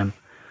Amazon Prime,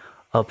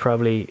 we'll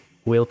probably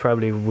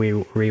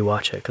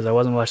rewatch it, because I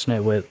wasn't watching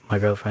it with my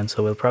girlfriend,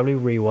 so we'll probably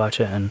rewatch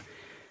it and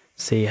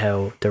see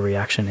how the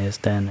reaction is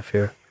then if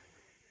you're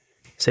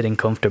sitting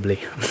comfortably.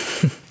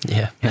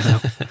 Yeah. You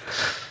know?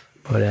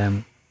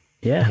 But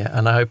yeah,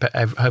 and I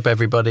hope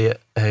everybody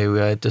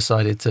who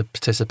decided to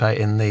participate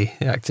in the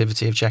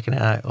activity of checking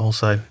it out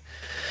also,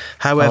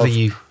 however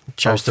you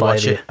chose to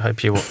watch it, I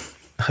hope you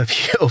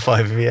all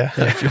five of you,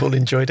 if you all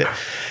enjoyed it,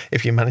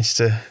 if you managed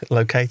to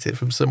locate it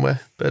from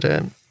somewhere. But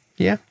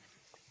yeah.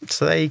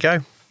 So there you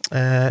go.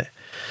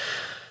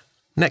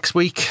 Next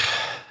week,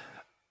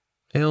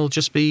 it'll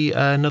just be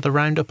another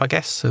roundup, I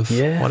guess, of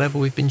whatever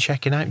we've been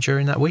checking out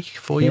during that week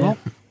for you all.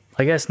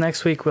 I guess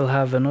next week we'll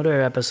have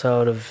another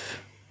episode of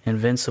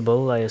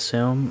Invincible, I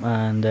assume,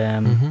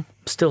 and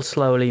still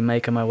slowly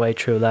making my way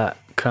through that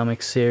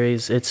comic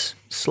series. It's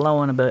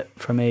slowing a bit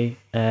for me.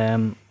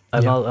 I'm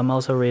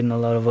also reading a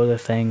lot of other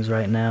things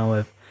right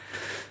now.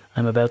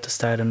 I'm about to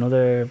start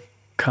another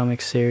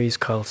comic series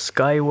called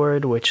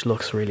Skyward, which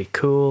looks really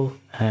cool.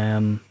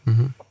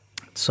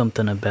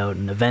 Something about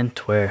an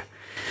event where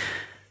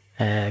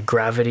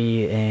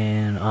gravity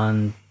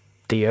on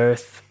the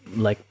Earth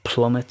like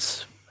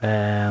plummets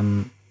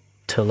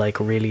to like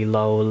really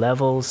low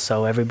levels,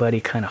 so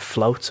everybody kind of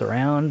floats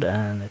around,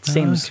 and it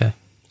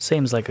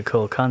seems like a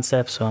cool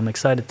concept. So I'm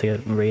excited to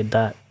read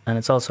that, and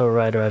it's also a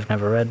writer I've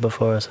never read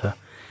before. So,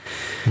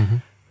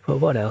 but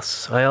what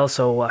else? I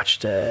also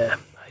watched. I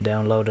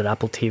downloaded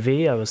Apple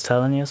TV, I was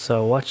telling you,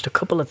 so I watched a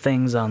couple of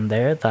things on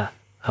there that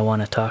I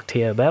want to talk to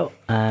you about.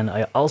 And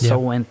I also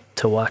went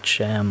to watch,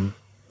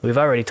 we've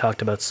already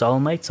talked about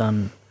Soulmates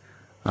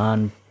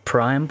on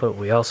Prime, but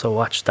we also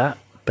watched that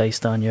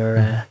based on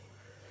your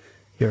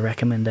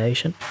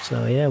recommendation.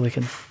 So yeah, we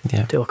can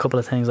do a couple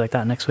of things like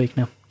that next week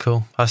now.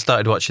 Cool. I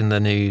started watching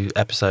the new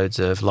episodes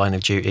of Line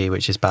of Duty,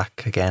 which is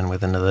back again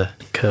with another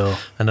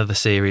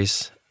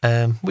series.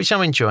 Which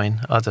I'm enjoying.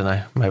 I don't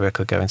know, maybe I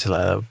could go into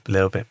that a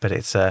little bit, but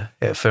it's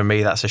for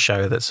me, that's a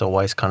show that's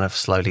always kind of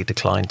slowly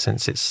declined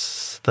since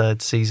its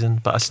third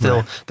season. But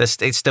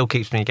it still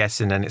keeps me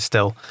guessing, and it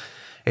still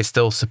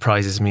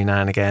surprises me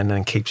now and again,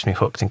 and keeps me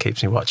hooked and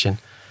keeps me watching,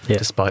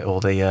 despite all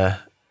the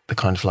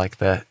kind of like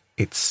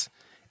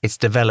it's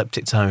developed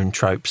its own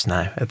tropes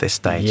now at this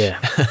stage,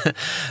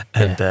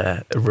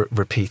 and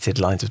repeated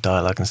lines of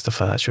dialogue and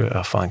stuff like that.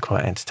 I find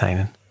quite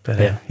entertaining.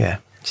 But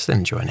just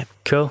enjoying it.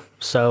 Cool.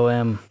 So,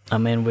 I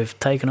mean, we've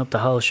taken up the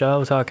whole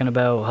show talking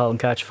about *Halt and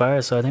Catch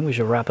Fire*, so I think we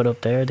should wrap it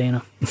up there,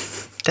 Dino.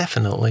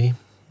 Definitely.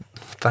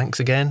 Thanks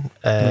again.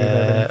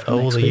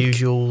 All the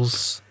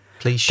usuals.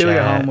 Please share. Do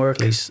your homework.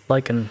 Please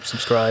like and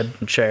subscribe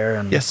and share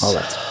and all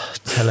that.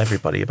 Tell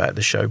everybody about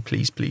the show,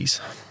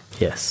 please.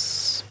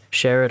 Yes.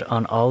 Share it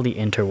on all the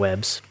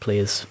interwebs,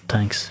 please.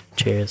 Thanks.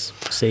 Cheers.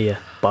 See ya.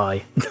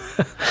 Bye.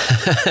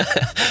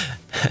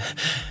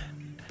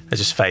 I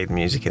just fade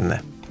music in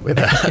there with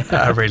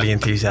a really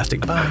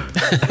enthusiastic bye.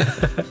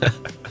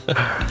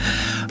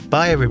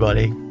 Bye,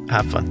 everybody.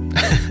 Have fun.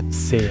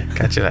 See ya.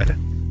 Catch you later.